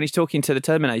when he's talking to the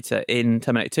Terminator in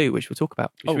Terminator 2, which we'll talk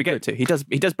about, which we get to. He does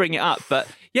bring it up. But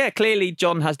yeah, clearly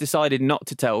John has decided not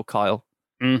to tell Kyle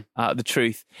the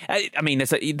truth. I mean,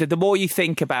 the more you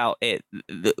think about it,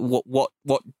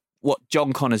 what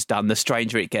John Connor's done, the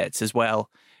stranger it gets as well.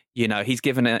 You know, he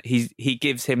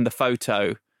gives him the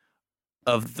photo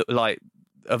of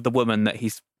the woman that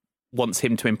he wants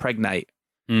him to impregnate.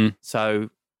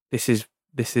 So this is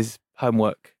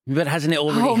homework. But hasn't it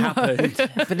already happened?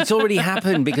 But it's already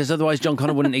happened because otherwise John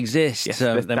Connor wouldn't exist. Yes,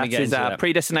 so but then we that get is into our that.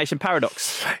 predestination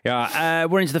paradox. Yeah,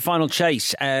 we're into the final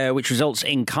chase, which results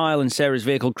in Kyle and Sarah's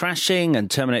vehicle crashing and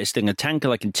Terminator sting a tanker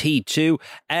like in T2.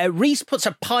 Kyle Reese puts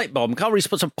a pipe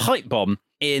bomb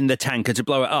in the tanker to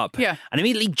blow it up. Yeah. And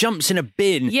immediately jumps in a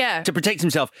bin to protect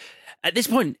himself. At this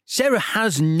point, Sarah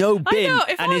has no bin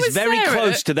and is very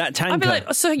close to that tanker. I'd be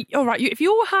like, so, all right, if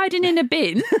you're hiding in a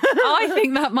bin, I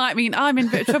think that might mean I'm in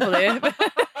a bit of trouble here.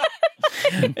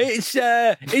 It's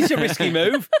a risky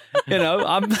move. You know,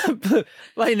 I'm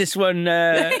playing this one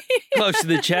close to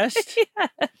the chest.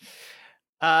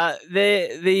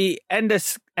 The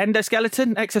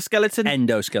exoskeleton,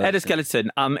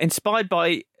 inspired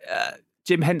by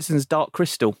Jim Henson's Dark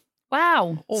Crystal.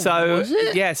 Wow. So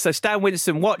Stan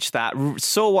Winston watched that,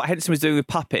 saw what Henson was doing with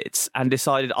puppets, and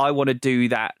decided, I want to do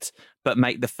that, but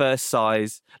make the first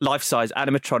life-size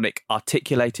animatronic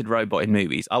articulated robot in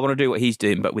movies. I want to do what he's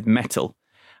doing, but with metal.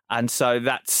 And so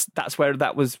that's where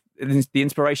the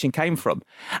inspiration came from.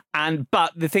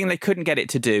 But the thing they couldn't get it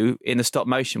to do in the stop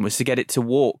motion was to get it to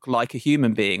walk like a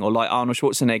human being or like Arnold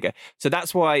Schwarzenegger. So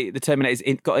that's why the Terminator's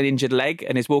got an injured leg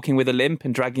and is walking with a limp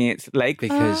and dragging its leg.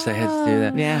 Because they had to do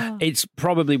that. Yeah. It's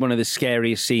probably one of the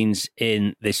scariest scenes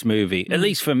in this movie, at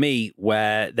least for me,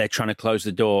 where they're trying to close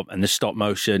the door and the stop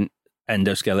motion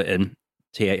endoskeleton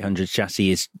T-800 chassis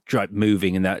is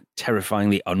moving in that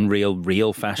terrifyingly unreal,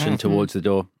 real fashion towards the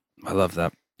door. I love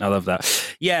that.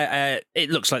 Yeah, it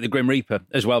looks like the Grim Reaper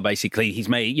as well, basically. He's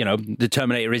made, the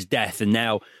Terminator is death, and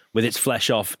now with its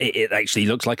flesh off, it actually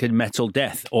looks like a metal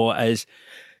death, or as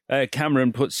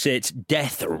Cameron puts it,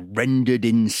 death rendered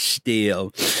in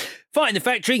steel. Fight in the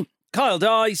factory. Kyle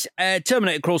dies.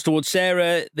 Terminator crawls towards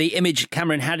Sarah. The image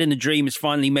Cameron had in the dream is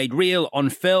finally made real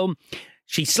on film.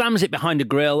 She slams it behind a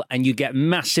grill, and you get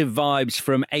massive vibes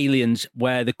from Aliens,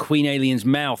 where the Queen Alien's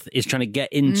mouth is trying to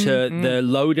get into the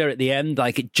loader at the end,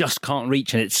 like it just can't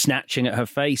reach, and it's snatching at her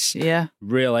face. Yeah,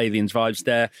 real Aliens vibes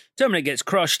there. Terminator gets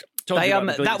crushed.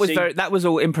 That was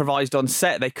all improvised on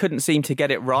set. They couldn't seem to get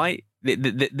it right.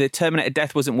 The Terminator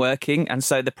death wasn't working, and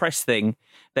so the press thing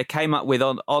they came up with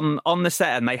on the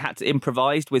set, and they had to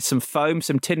improvise with some foam,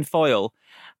 some tin foil,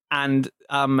 and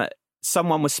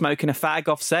someone was smoking a fag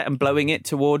off set and blowing it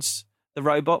towards the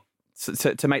robot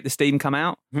to make the steam come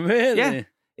out. Really? Yeah.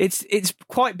 It's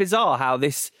quite bizarre how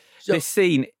this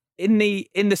scene in the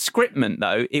scriptment,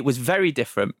 though, it was very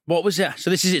different. What was that? So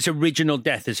this is its original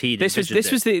death as he This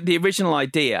was the original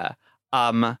idea.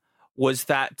 Was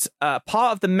that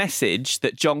part of the message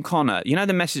that John Connor,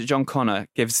 the message that John Connor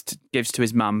gives to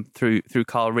his mum through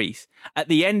Kyle Reese. At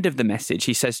the end of the message,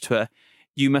 he says to her,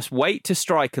 "You must wait to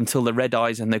strike until the red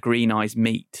eyes and the green eyes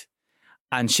meet."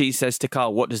 And she says to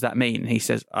Carl, "What does that mean?" And he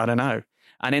says, "I don't know."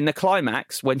 And in the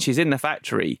climax, when she's in the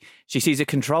factory, she sees a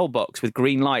control box with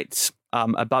green lights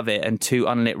above it and 2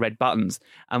 unlit red buttons.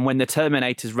 And when the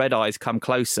Terminator's red eyes come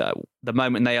closer, the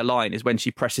moment they align is when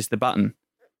she presses the button.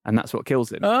 And that's what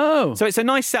kills him. Oh. So it's a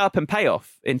nice setup and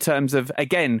payoff in terms of,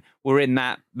 again, we're in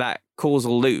that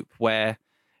causal loop where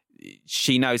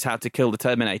she knows how to kill the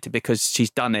Terminator because she's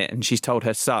done it, and she's told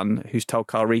her son, who's told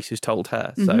Kyle Reese, who's told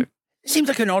her. So it seems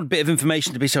like an odd bit of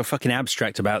information to be so fucking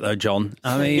abstract about, though, John.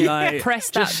 I mean, press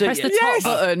the top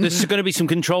button. There's going to be some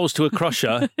controls to a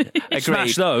crusher.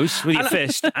 Smash those with your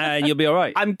fist, and you'll be all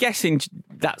right. I'm guessing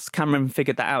that's Cameron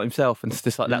figured that out himself, and it's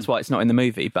just like that's why it's not in the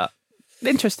movie. But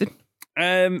interesting.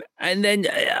 And then,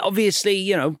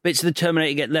 obviously, bits of the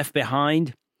Terminator get left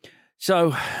behind.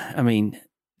 So, I mean,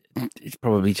 it's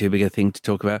probably too big a thing to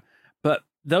talk about. But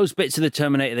those bits of the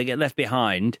Terminator that get left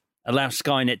behind allow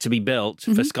Skynet to be built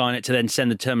for Skynet to then send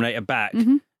the Terminator back.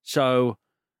 So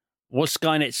was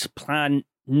Skynet's plan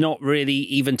not really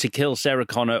even to kill Sarah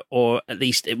Connor, or at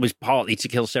least it was partly to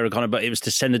kill Sarah Connor, but it was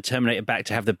to send the Terminator back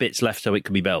to have the bits left so it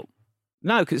could be built?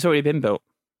 No, because it's already been built.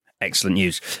 Excellent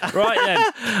news. Right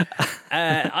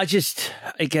then.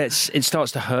 It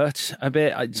starts to hurt a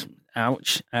bit.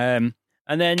 Ouch. And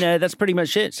then that's pretty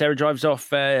much it. Sarah drives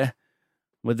off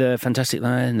with a fantastic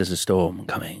line, "There's a storm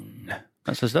coming."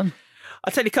 That's us done.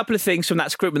 I'll tell you a couple of things from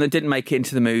that script that didn't make it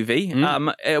into the movie.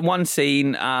 One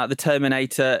scene, the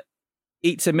Terminator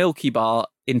eats a Milky Bar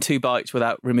in 2 bites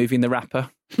without removing the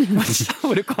wrapper. Which I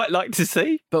would have quite liked to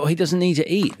see. But he doesn't need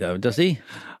to eat, though, does he?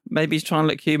 Maybe he's trying to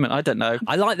look human. I don't know.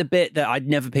 I like the bit that I'd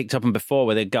never picked up on before,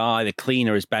 where the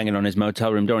cleaner, is banging on his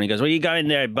motel room door, and he goes, "Well, you got in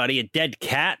there, buddy, a dead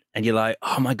cat?" And you're like,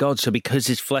 oh my God, so because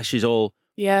his flesh is all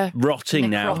rotting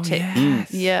now. Necrotic.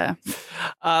 Yeah.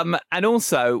 And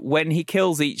also, when he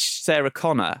kills each Sarah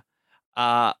Connor,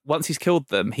 once he's killed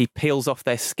them, he peels off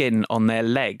their skin on their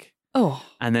leg. Oh.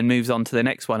 And then moves on to the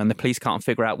next one, and the police can't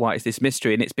figure out why it's this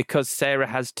mystery. And it's because Sarah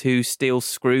has 2 steel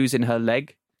screws in her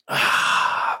leg.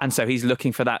 And so he's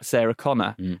looking for that Sarah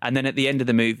Connor. And then at the end of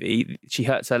the movie, she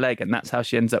hurts her leg, and that's how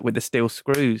she ends up with the steel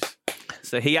screws.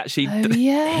 So he actually...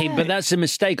 But that's a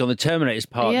mistake on the Terminator's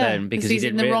part then, because he's he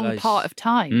didn't in the wrong realise. part of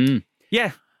time.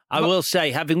 Yeah. I will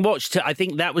say, having watched, I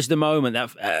think that was the moment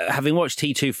that, having watched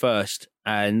T2 first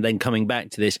and then coming back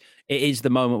to this, it is the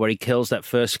moment where he kills that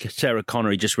first Sarah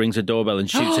Connor. He just rings a doorbell and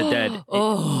shoots her dead.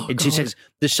 In 2 seconds.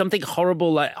 There's something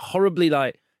horrible, horribly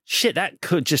shit, that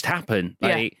could just happen.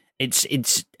 It's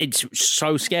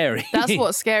so scary. That's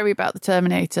what's scary about the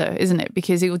Terminator, isn't it?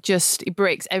 Because he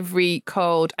breaks every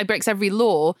code, it breaks every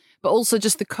law, but also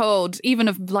just the code, even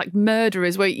of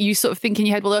murderers, where you sort of think in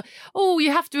your head, well,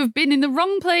 you have to have been in the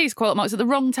wrong place, quote marks, at the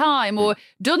wrong time, or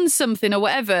done something or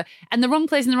whatever. And the wrong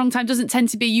place and the wrong time doesn't tend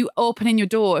to be you opening your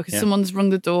door because someone's rung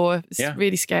the door. It's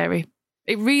really scary.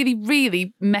 It really,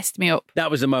 really messed me up. That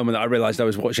was the moment that I realised I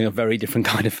was watching a very different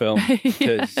kind of film.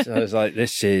 Because I was like,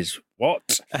 this is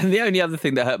what? And the only other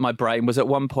thing that hurt my brain was at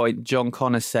one point, John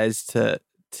Connor says to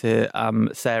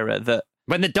Sarah that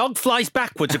when the dog flies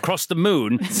backwards across the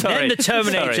moon, then the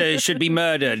Terminator should be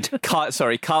murdered.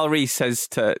 Carl Reese says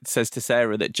to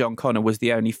Sarah that John Connor was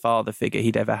the only father figure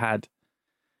he'd ever had.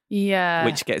 Yeah.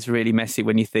 Which gets really messy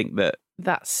when you think that...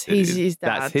 That's his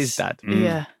dad. That's his dad.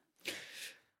 Yeah.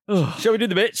 Shall we do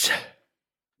the bits?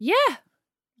 Yeah.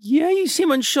 Yeah, you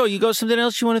seem unsure. You got something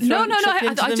else you want to throw No. I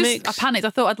panicked. I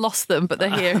thought I'd lost them, but they're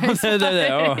here. No.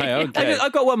 All right, okay.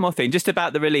 I've got one more thing, just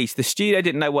about the release. The studio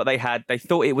didn't know what they had. They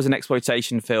thought it was an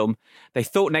exploitation film. They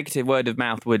thought negative word of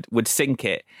mouth would sink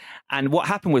it. And what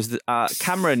happened was that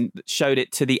Cameron showed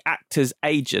it to the actors'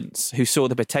 agents who saw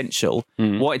the potential,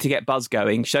 wanted to get buzz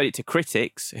going, showed it to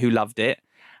critics who loved it.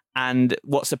 And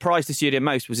what surprised the studio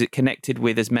most was it connected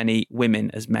with as many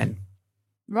women as men.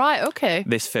 Right, okay.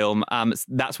 This film.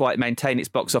 That's why it maintained its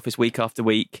box office week after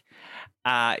week.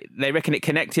 They reckon it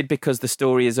connected because the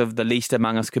story is of the least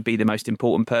among us could be the most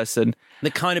important person. The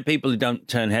kind of people who don't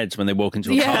turn heads when they walk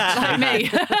into a car. Yeah, like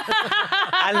me.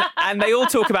 and they all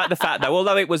talk about the fact, though,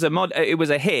 although it was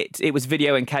a hit, it was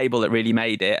video and cable that really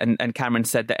made it. And Cameron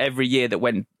said that every year that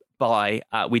went by,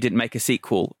 we didn't make a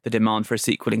sequel, the demand for a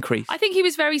sequel increased. I think he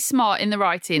was very smart in the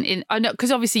writing. I know,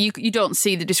 because obviously you don't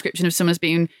see the description of someone as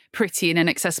being pretty in an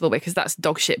accessible way, because that's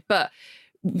dog shit. But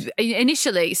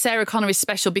initially, Sarah Connor is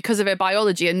special because of her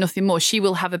biology and nothing more. She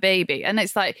will have a baby. And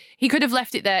it's like, he could have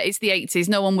left it there. It's the 80s.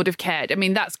 No one would have cared. I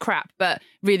mean, that's crap, but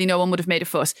really no one would have made a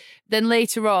fuss. Then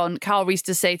later on, Carl Reese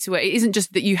does say to her, it isn't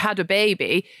just that you had a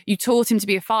baby. You taught him to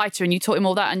be a fighter and you taught him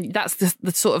all that. And that's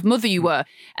the sort of mother you were.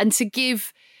 And to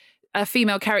give a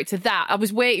female character that, I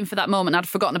was waiting for that moment. I'd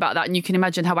forgotten about that, and you can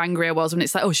imagine how angry I was when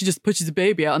it's like, oh, she just pushes a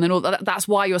baby out, and then all that. That's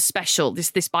why you're special.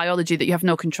 This biology that you have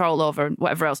no control over, and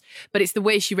whatever else. But it's the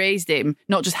way she raised him,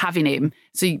 not just having him.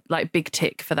 So, big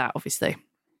tick for that, obviously.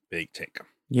 Big tick.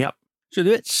 Yep. So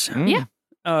do it. Yeah.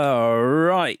 All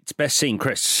right. Best scene,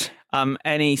 Chris.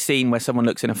 Any scene where someone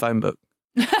looks in a phone book.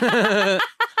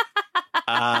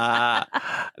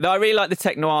 No, I really like the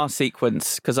tech noir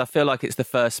sequence because I feel like it's the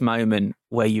first moment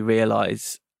where you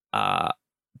realise the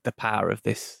power of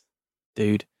this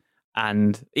dude.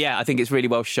 And yeah, I think it's really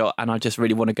well shot, and I just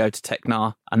really want to go to tech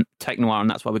noir, and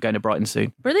that's why we're going to Brighton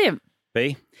soon. Brilliant.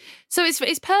 B. So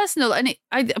it's personal, and it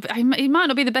might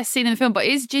not be the best scene in the film, but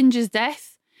it is Ginger's death.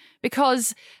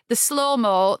 Because the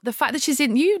slow-mo, the fact that she's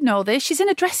in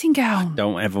a dressing gown.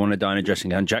 Don't ever want to die in a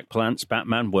dressing gown. Jack Palance,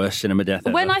 Batman, worst cinema death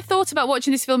ever. When I thought about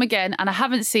watching this film again, and I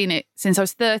haven't seen it since I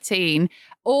was 13,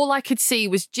 all I could see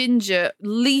was Ginger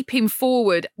leaping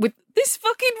forward with this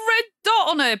fucking red dot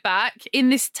on her back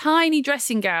in this tiny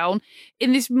dressing gown,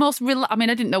 in this most... I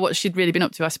didn't know what she'd really been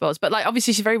up to, I suppose, but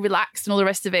obviously she's very relaxed and all the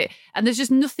rest of it, and there's just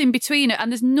nothing between her,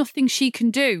 and there's nothing she can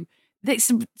do.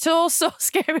 It's so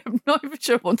scary. I'm not even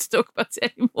sure I want to talk about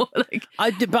it anymore. But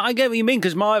I get what you mean,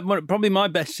 because probably my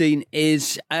best scene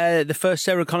is the first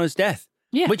Sarah Connor's death.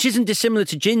 Yeah. Which isn't dissimilar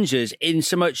to Ginger's in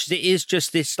so much as it is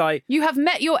just this you have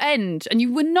met your end and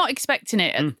you were not expecting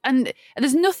it, and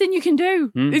there's nothing you can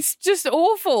do. It's just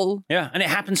awful. Yeah, and it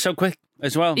happens so quick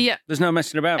as well. Yeah. There's no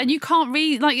messing about. And you can't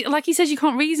like he says, you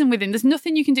can't reason with him. There's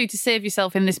nothing you can do to save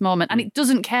yourself in this moment, and it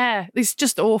doesn't care. It's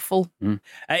just awful.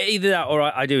 Either that or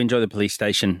I do enjoy the police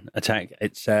station attack.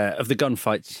 It's of the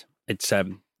gunfights. It's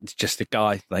just a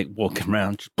guy walking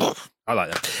around. I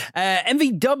like that.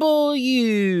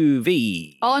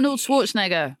 MVWV. Arnold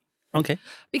Schwarzenegger. Okay.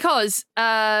 Because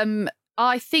I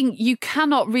think you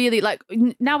cannot really,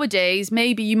 nowadays,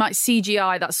 maybe you might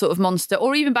CGI that sort of monster,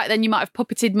 or even back then you might have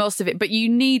puppeted most of it, but you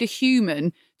need a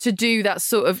human to do that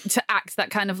to act that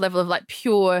kind of level of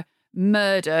pure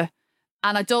murder.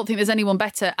 And I don't think there's anyone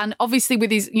better. And obviously with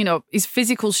his, his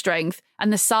physical strength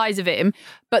and the size of him,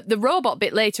 but the robot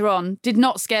bit later on did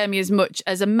not scare me as much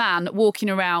as a man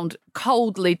walking around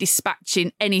coldly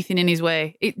dispatching anything in his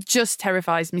way. It just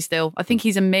terrifies me still. I think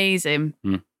he's amazing.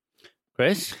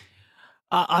 Chris?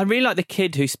 I really like the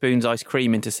kid who spoons ice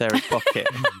cream into Sarah's pocket.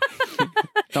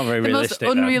 Not very realistic. The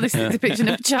most unrealistic depiction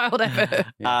of a child ever.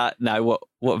 No,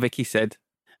 what Vicky said.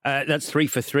 That's 3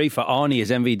 for 3 for Arnie as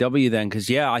MVW then,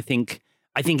 because I think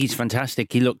he's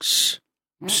fantastic. He looks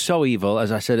so evil,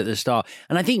 as I said at the start,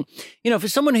 and I think for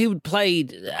someone who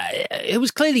played, it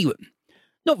was clearly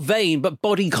not vain but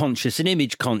body conscious and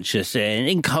image conscious. And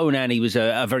in Conan, he was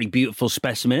a very beautiful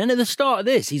specimen, and at the start of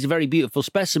this, he's a very beautiful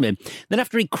specimen. Then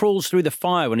after he crawls through the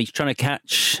fire when he's trying to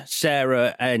catch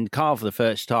Sarah and Carl for the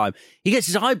first time, he gets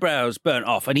his eyebrows burnt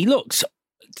off, and he looks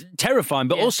terrifying,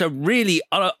 but also really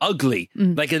ugly,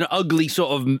 like an ugly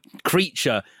sort of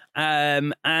creature.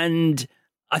 And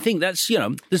I think that's,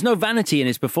 there's no vanity in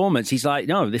his performance. He's like,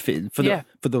 no,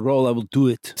 for the role, I will do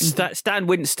it. Stan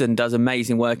Winston does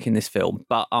amazing work in this film,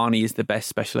 but Arnie is the best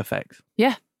special effects.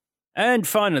 Yeah. And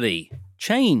finally,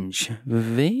 change.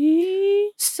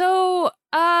 So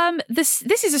this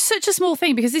is such a small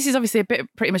thing because this is obviously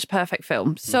pretty much a perfect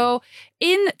film. So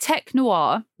in tech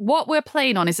noir, what we're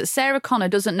playing on is that Sarah Connor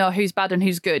doesn't know who's bad and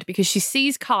who's good because she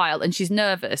sees Kyle and she's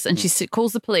nervous and she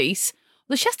calls the police.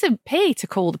 Well, she has to pay to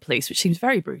call the police, which seems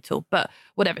very brutal, but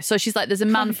whatever. So she's like, there's a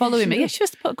man following me. Yeah, she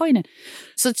has to put a coin in.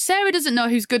 So Sarah doesn't know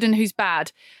who's good and who's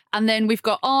bad. And then we've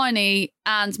got Arnie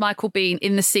and Michael Biehn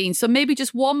in the scene. So maybe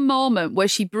just one moment where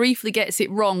she briefly gets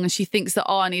it wrong and she thinks that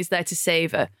Arnie is there to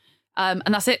save her. And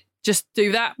that's it. Just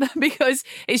do that because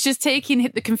it's just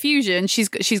taking the confusion. She's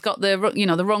got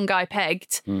the wrong guy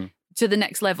pegged to the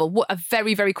next level. What a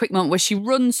very, very quick moment where she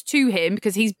runs to him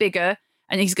because he's bigger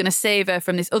and he's going to save her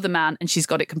from this other man, and she's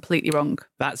got it completely wrong.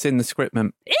 That's in the script,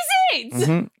 ma'am. Is it?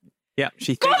 Mm-hmm. Yeah,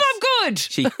 she thinks, God, I'm good.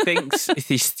 She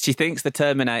thinks the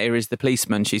Terminator is the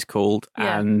policeman she's called,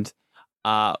 and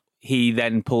he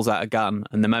then pulls out a gun,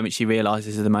 and the moment she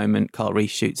realises is the moment Carl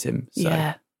Reese shoots him. So,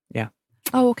 yeah.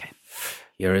 Oh, okay.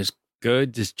 You're as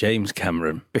good as James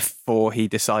Cameron. Before he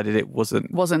decided it wasn't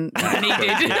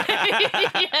needed.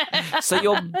 So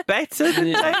you're better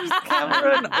than James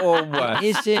Cameron, or worse?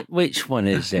 Is it? Which one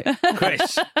is it,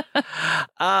 Chris?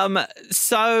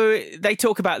 So they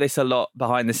talk about this a lot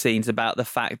behind the scenes about the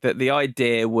fact that the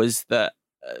idea was that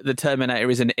the Terminator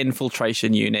is an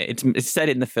infiltration unit. It's said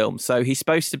in the film, so he's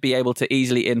supposed to be able to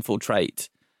easily infiltrate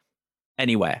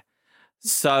anywhere.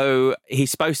 So he's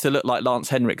supposed to look like Lance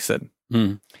Henriksen.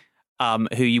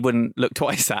 Who you wouldn't look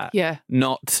twice at. Yeah.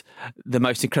 Not the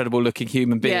most incredible looking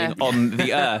human being on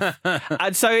the earth.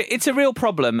 And so it's a real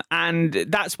problem. And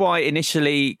that's why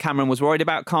initially Cameron was worried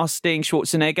about casting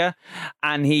Schwarzenegger.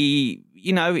 And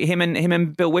him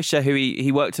and Bill Wisher, who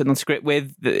he worked on the script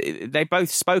with, they both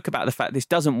spoke about the fact this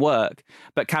doesn't work.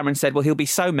 But Cameron said, well, he'll be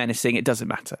so menacing, it doesn't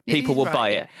matter. People will buy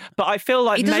it. But I feel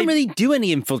like he doesn't really do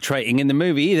any infiltrating in the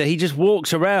movie either. He just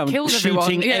walks around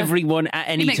shooting everyone at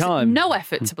any time. No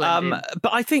effort to blend in.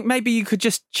 But I think maybe you could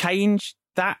just change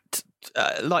that.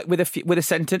 Like with a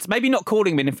sentence, maybe not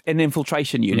calling him an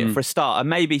infiltration unit for a start, and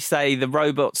maybe say the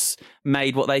robots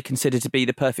made what they considered to be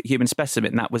the perfect human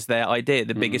specimen. That was their idea,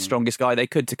 the biggest, strongest guy they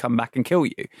could to come back and kill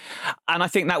you. And I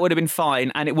think that would have been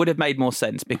fine, and it would have made more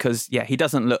sense because, he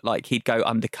doesn't look like he'd go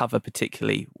undercover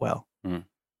particularly well.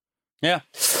 Yeah.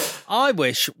 I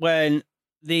wish when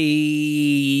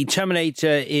the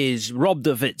Terminator is robbed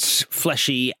of its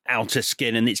fleshy outer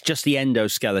skin and it's just the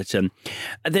endoskeleton,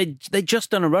 they'd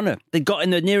just done a runner. They got in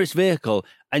the nearest vehicle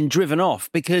and driven off,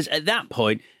 because at that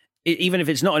point, even if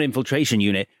it's not an infiltration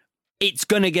unit, it's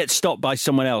going to get stopped by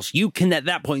someone else. You can, at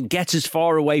that point, get as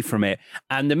far away from it.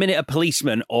 And the minute a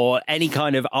policeman or any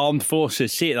kind of armed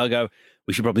forces see it, they'll go,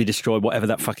 we should probably destroy whatever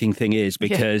that fucking thing is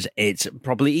because it's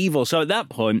probably evil. So at that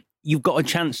point, you've got a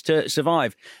chance to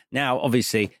survive. Now,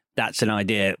 obviously, that's an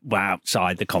idea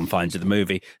outside the confines of the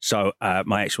movie. So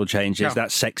my actual change is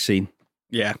that sex scene.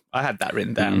 Yeah, I had that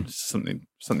written down. Something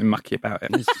mucky about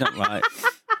it. It's not right.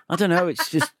 I don't know. It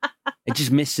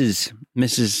just misses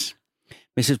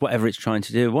whatever it's trying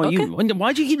to do. Why do you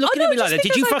keep looking at me like that?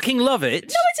 Did you fucking love it?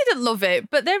 No, I didn't love it,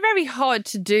 but they're very hard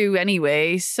to do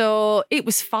anyway. So it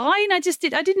was fine.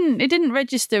 It didn't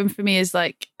register for me as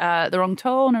like the wrong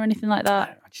tone or anything like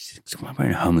that. I'm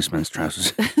wearing a homeless man's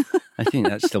trousers. I think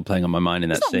that's still playing on my mind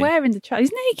in that scene. He's not wearing the trousers.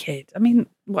 He's naked. I mean,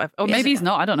 whatever. Or maybe he's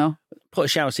not. I don't know. Put a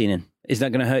shower scene in. Is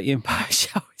that going to hurt you? Put a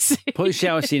shower scene. Put a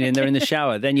shower scene in. They're in the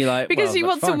shower. Then you're like, because you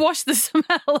want to wash the smell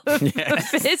of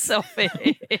the piss off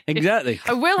it. Exactly.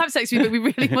 I will have sex with you, but we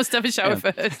really must have a shower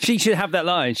first. She should have that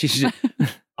line. She should.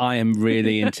 I am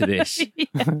really into this.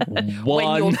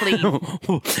 When you're clean.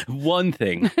 One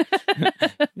thing.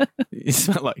 You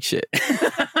smell like shit.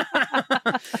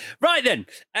 Right then.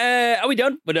 Are we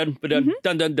done? We're done.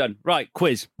 Done. Right,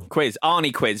 quiz.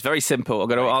 Arnie quiz. Very simple. I'm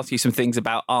going to ask you some things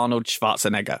about Arnold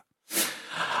Schwarzenegger.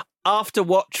 After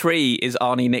what tree is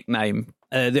Arnie nicknamed?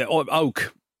 The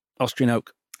oak. Austrian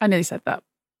oak. I nearly said that.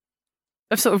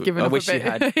 I've sort of given up a bit.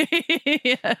 I wish you had.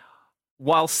 Yeah.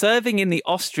 While serving in the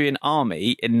Austrian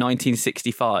army in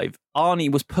 1965,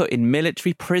 Arnie was put in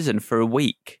military prison for a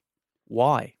week.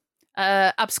 Why?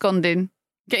 Absconding.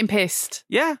 Getting pissed.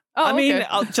 Yeah. Oh, I mean, okay.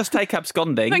 I'll just take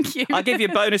absconding. Thank you. I'll give you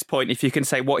a bonus point if you can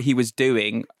say what he was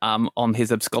doing on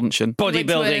his absconding.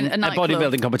 Bodybuilding. A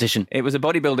bodybuilding competition. It was a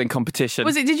bodybuilding competition.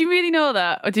 Was it? Did you really know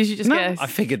that? Or did you just guess? I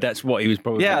figured that's what he was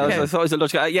probably Yeah, doing. I thought it was a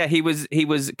logical. Yeah, he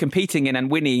was competing in and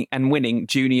winning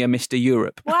Junior Mr.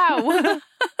 Europe. Wow.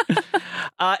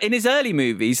 In his early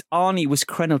movies, Arnie was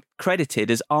credited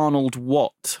as Arnold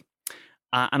What?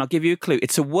 And I'll give you a clue.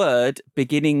 It's a word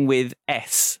beginning with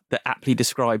S that aptly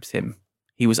describes him.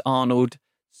 He was Arnold...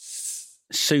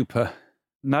 Super.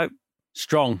 No.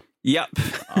 Strong. Yep.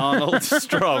 Arnold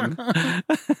Strong.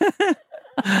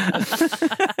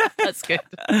 That's good.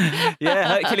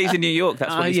 Yeah, Hercules in New York.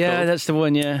 That's what he's called. That's the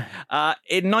one, yeah.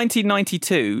 In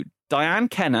 1992... Diane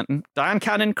Cannon,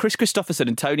 Chris Christopherson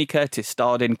and Tony Curtis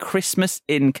starred in Christmas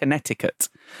in Connecticut,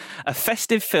 a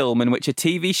festive film in which a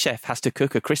TV chef has to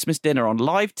cook a Christmas dinner on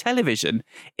live television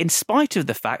in spite of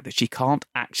the fact that she can't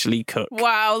actually cook.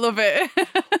 Wow, love it.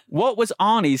 What was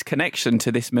Arnie's connection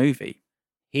to this movie?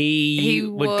 He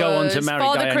would go on to marry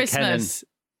Father Diane Christmas. Cannon.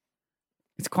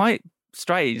 It's quite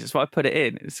strange. That's why I put it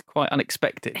in. It's quite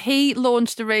unexpected. He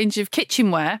launched a range of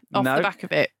kitchenware off the back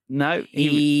of it. No,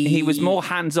 he was more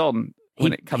hands-on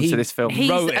when it comes to this film.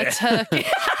 He's a turkey.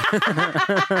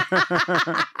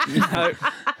 No.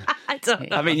 I don't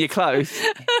know. I mean, you're close.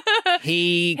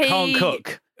 He can't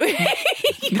cook.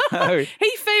 No.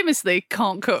 He famously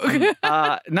can't cook.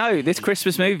 No, this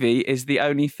Christmas movie is the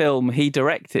only film he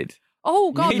directed.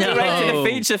 Oh, God, He no. directed a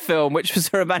feature film, which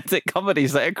was a romantic comedy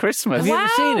set at Christmas. Have you ever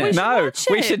seen it? We should No, watch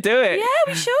we it. should do it. Yeah,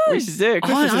 we should. We should do it.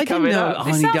 Christmas I is coming didn't know up.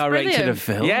 Arnie sounds directed brilliant. a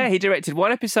film. Yeah, he directed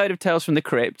one episode of Tales from the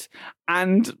Crypt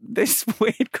and this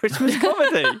weird Christmas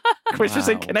comedy, Christmas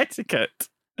in Connecticut.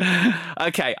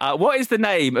 Okay, what is the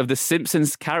name of the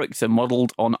Simpsons character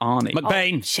modelled on Arnie?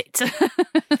 McBain. Oh, shit.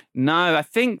 No, I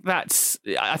think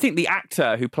the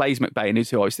actor who plays McBain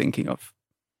is who I was thinking of.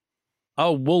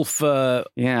 Oh, Wolf.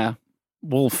 Yeah.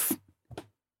 Wolf.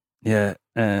 Yeah.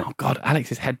 Oh, God,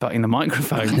 Alex is headbutting the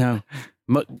microphone. No.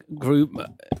 McGruber.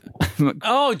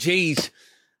 Oh, jeez.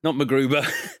 Not MacGruber.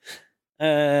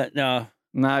 No.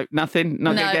 No, nothing.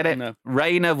 Not going to get it. No.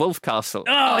 Raina Wolfcastle.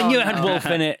 Oh, I knew it no. had Wolf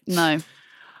in it. No.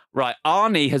 Right,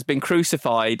 Arnie has been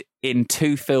crucified in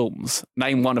 2 films.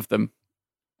 Name one of them.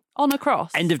 On a cross.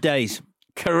 End of Days.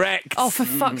 Correct. Oh, for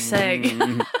fuck's sake.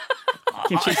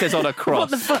 She says on a cross. What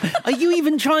the fuck? Are you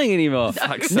even trying anymore?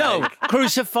 Fuck's No, sake.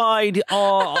 crucified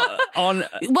on. Well,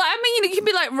 I mean, you can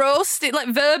be like roasted, like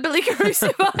verbally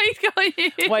crucified, can't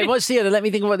you? Wait, what's the other? Let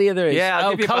me think of what the other is. Yeah,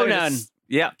 I'll give you a Conan. bonus.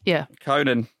 Yeah. Yeah.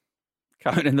 Conan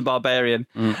the Barbarian.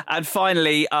 And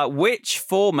finally, which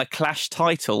former Clash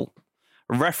title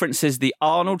references the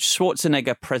Arnold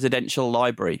Schwarzenegger Presidential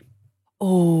Library?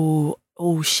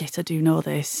 Oh, shit, I do know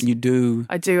this. You do.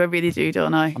 I do, I really do,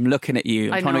 don't I? I'm looking at you.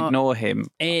 I'm I trying to know. ignore him.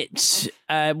 It's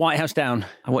White House Down.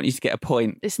 I want you to get a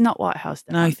point. It's not White House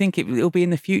Down. No, I think it'll be in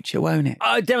the future, won't it?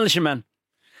 Demolition Man.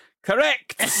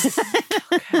 Correct.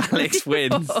 Alex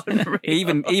wins. He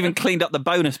even cleaned up the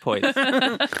bonus points.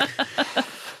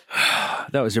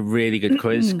 That was a really good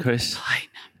quiz, Chris. Fine.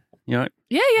 You all right?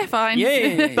 Yeah, fine.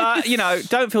 Yeah. But,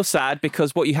 don't feel sad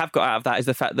because what you have got out of that is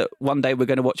the fact that one day we're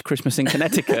going to watch Christmas in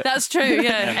Connecticut. That's true,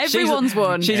 yeah. Everyone's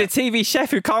won. She's a TV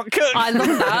chef who can't cook. I love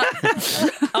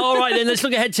that. All right, then let's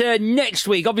look ahead to next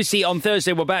week. Obviously, on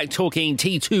Thursday, we're back talking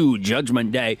T2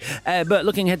 Judgment Day. But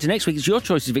looking ahead to next week, it's your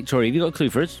choices, Victoria. Have you got a clue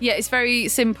for us? Yeah, it's very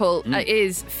simple. It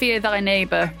is fear thy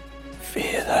neighbour.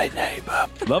 Fear thy neighbour.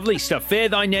 Lovely stuff. Fear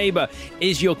thy neighbour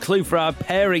is your clue for our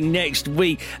pairing next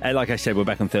week. Like I said, we're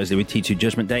back on Thursday with T2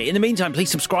 Judgment Day. In the meantime, please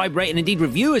subscribe, rate, and indeed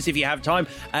review us if you have time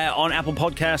on Apple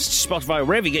Podcasts, Spotify,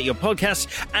 wherever you get your podcasts.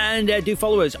 And do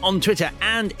follow us on Twitter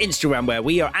and Instagram, where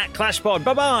we are at ClashPod.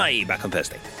 Bye-bye. Back on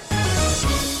Thursday.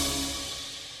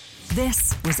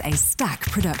 This was a Stack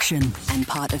production and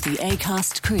part of the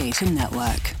Acast Creator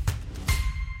Network.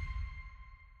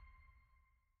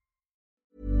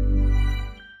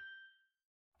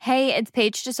 Hey, it's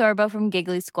Paige DeSorbo from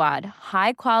Giggly Squad.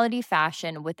 High quality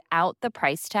fashion without the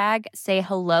price tag. Say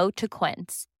hello to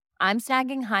Quince. I'm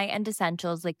snagging high-end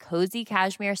essentials like cozy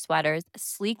cashmere sweaters,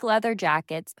 sleek leather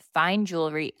jackets, fine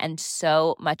jewelry, and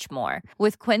so much more.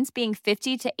 With Quince being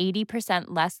 50 to 80%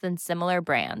 less than similar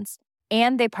brands.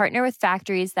 And they partner with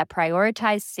factories that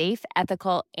prioritize safe,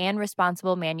 ethical, and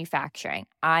responsible manufacturing.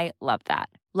 I love that.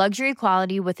 Luxury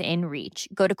quality within reach.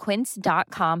 Go to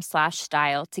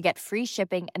quince.com/style to get free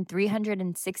shipping and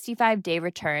 365-day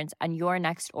returns on your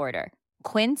next order.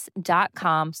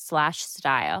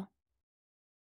 Quince.com/style.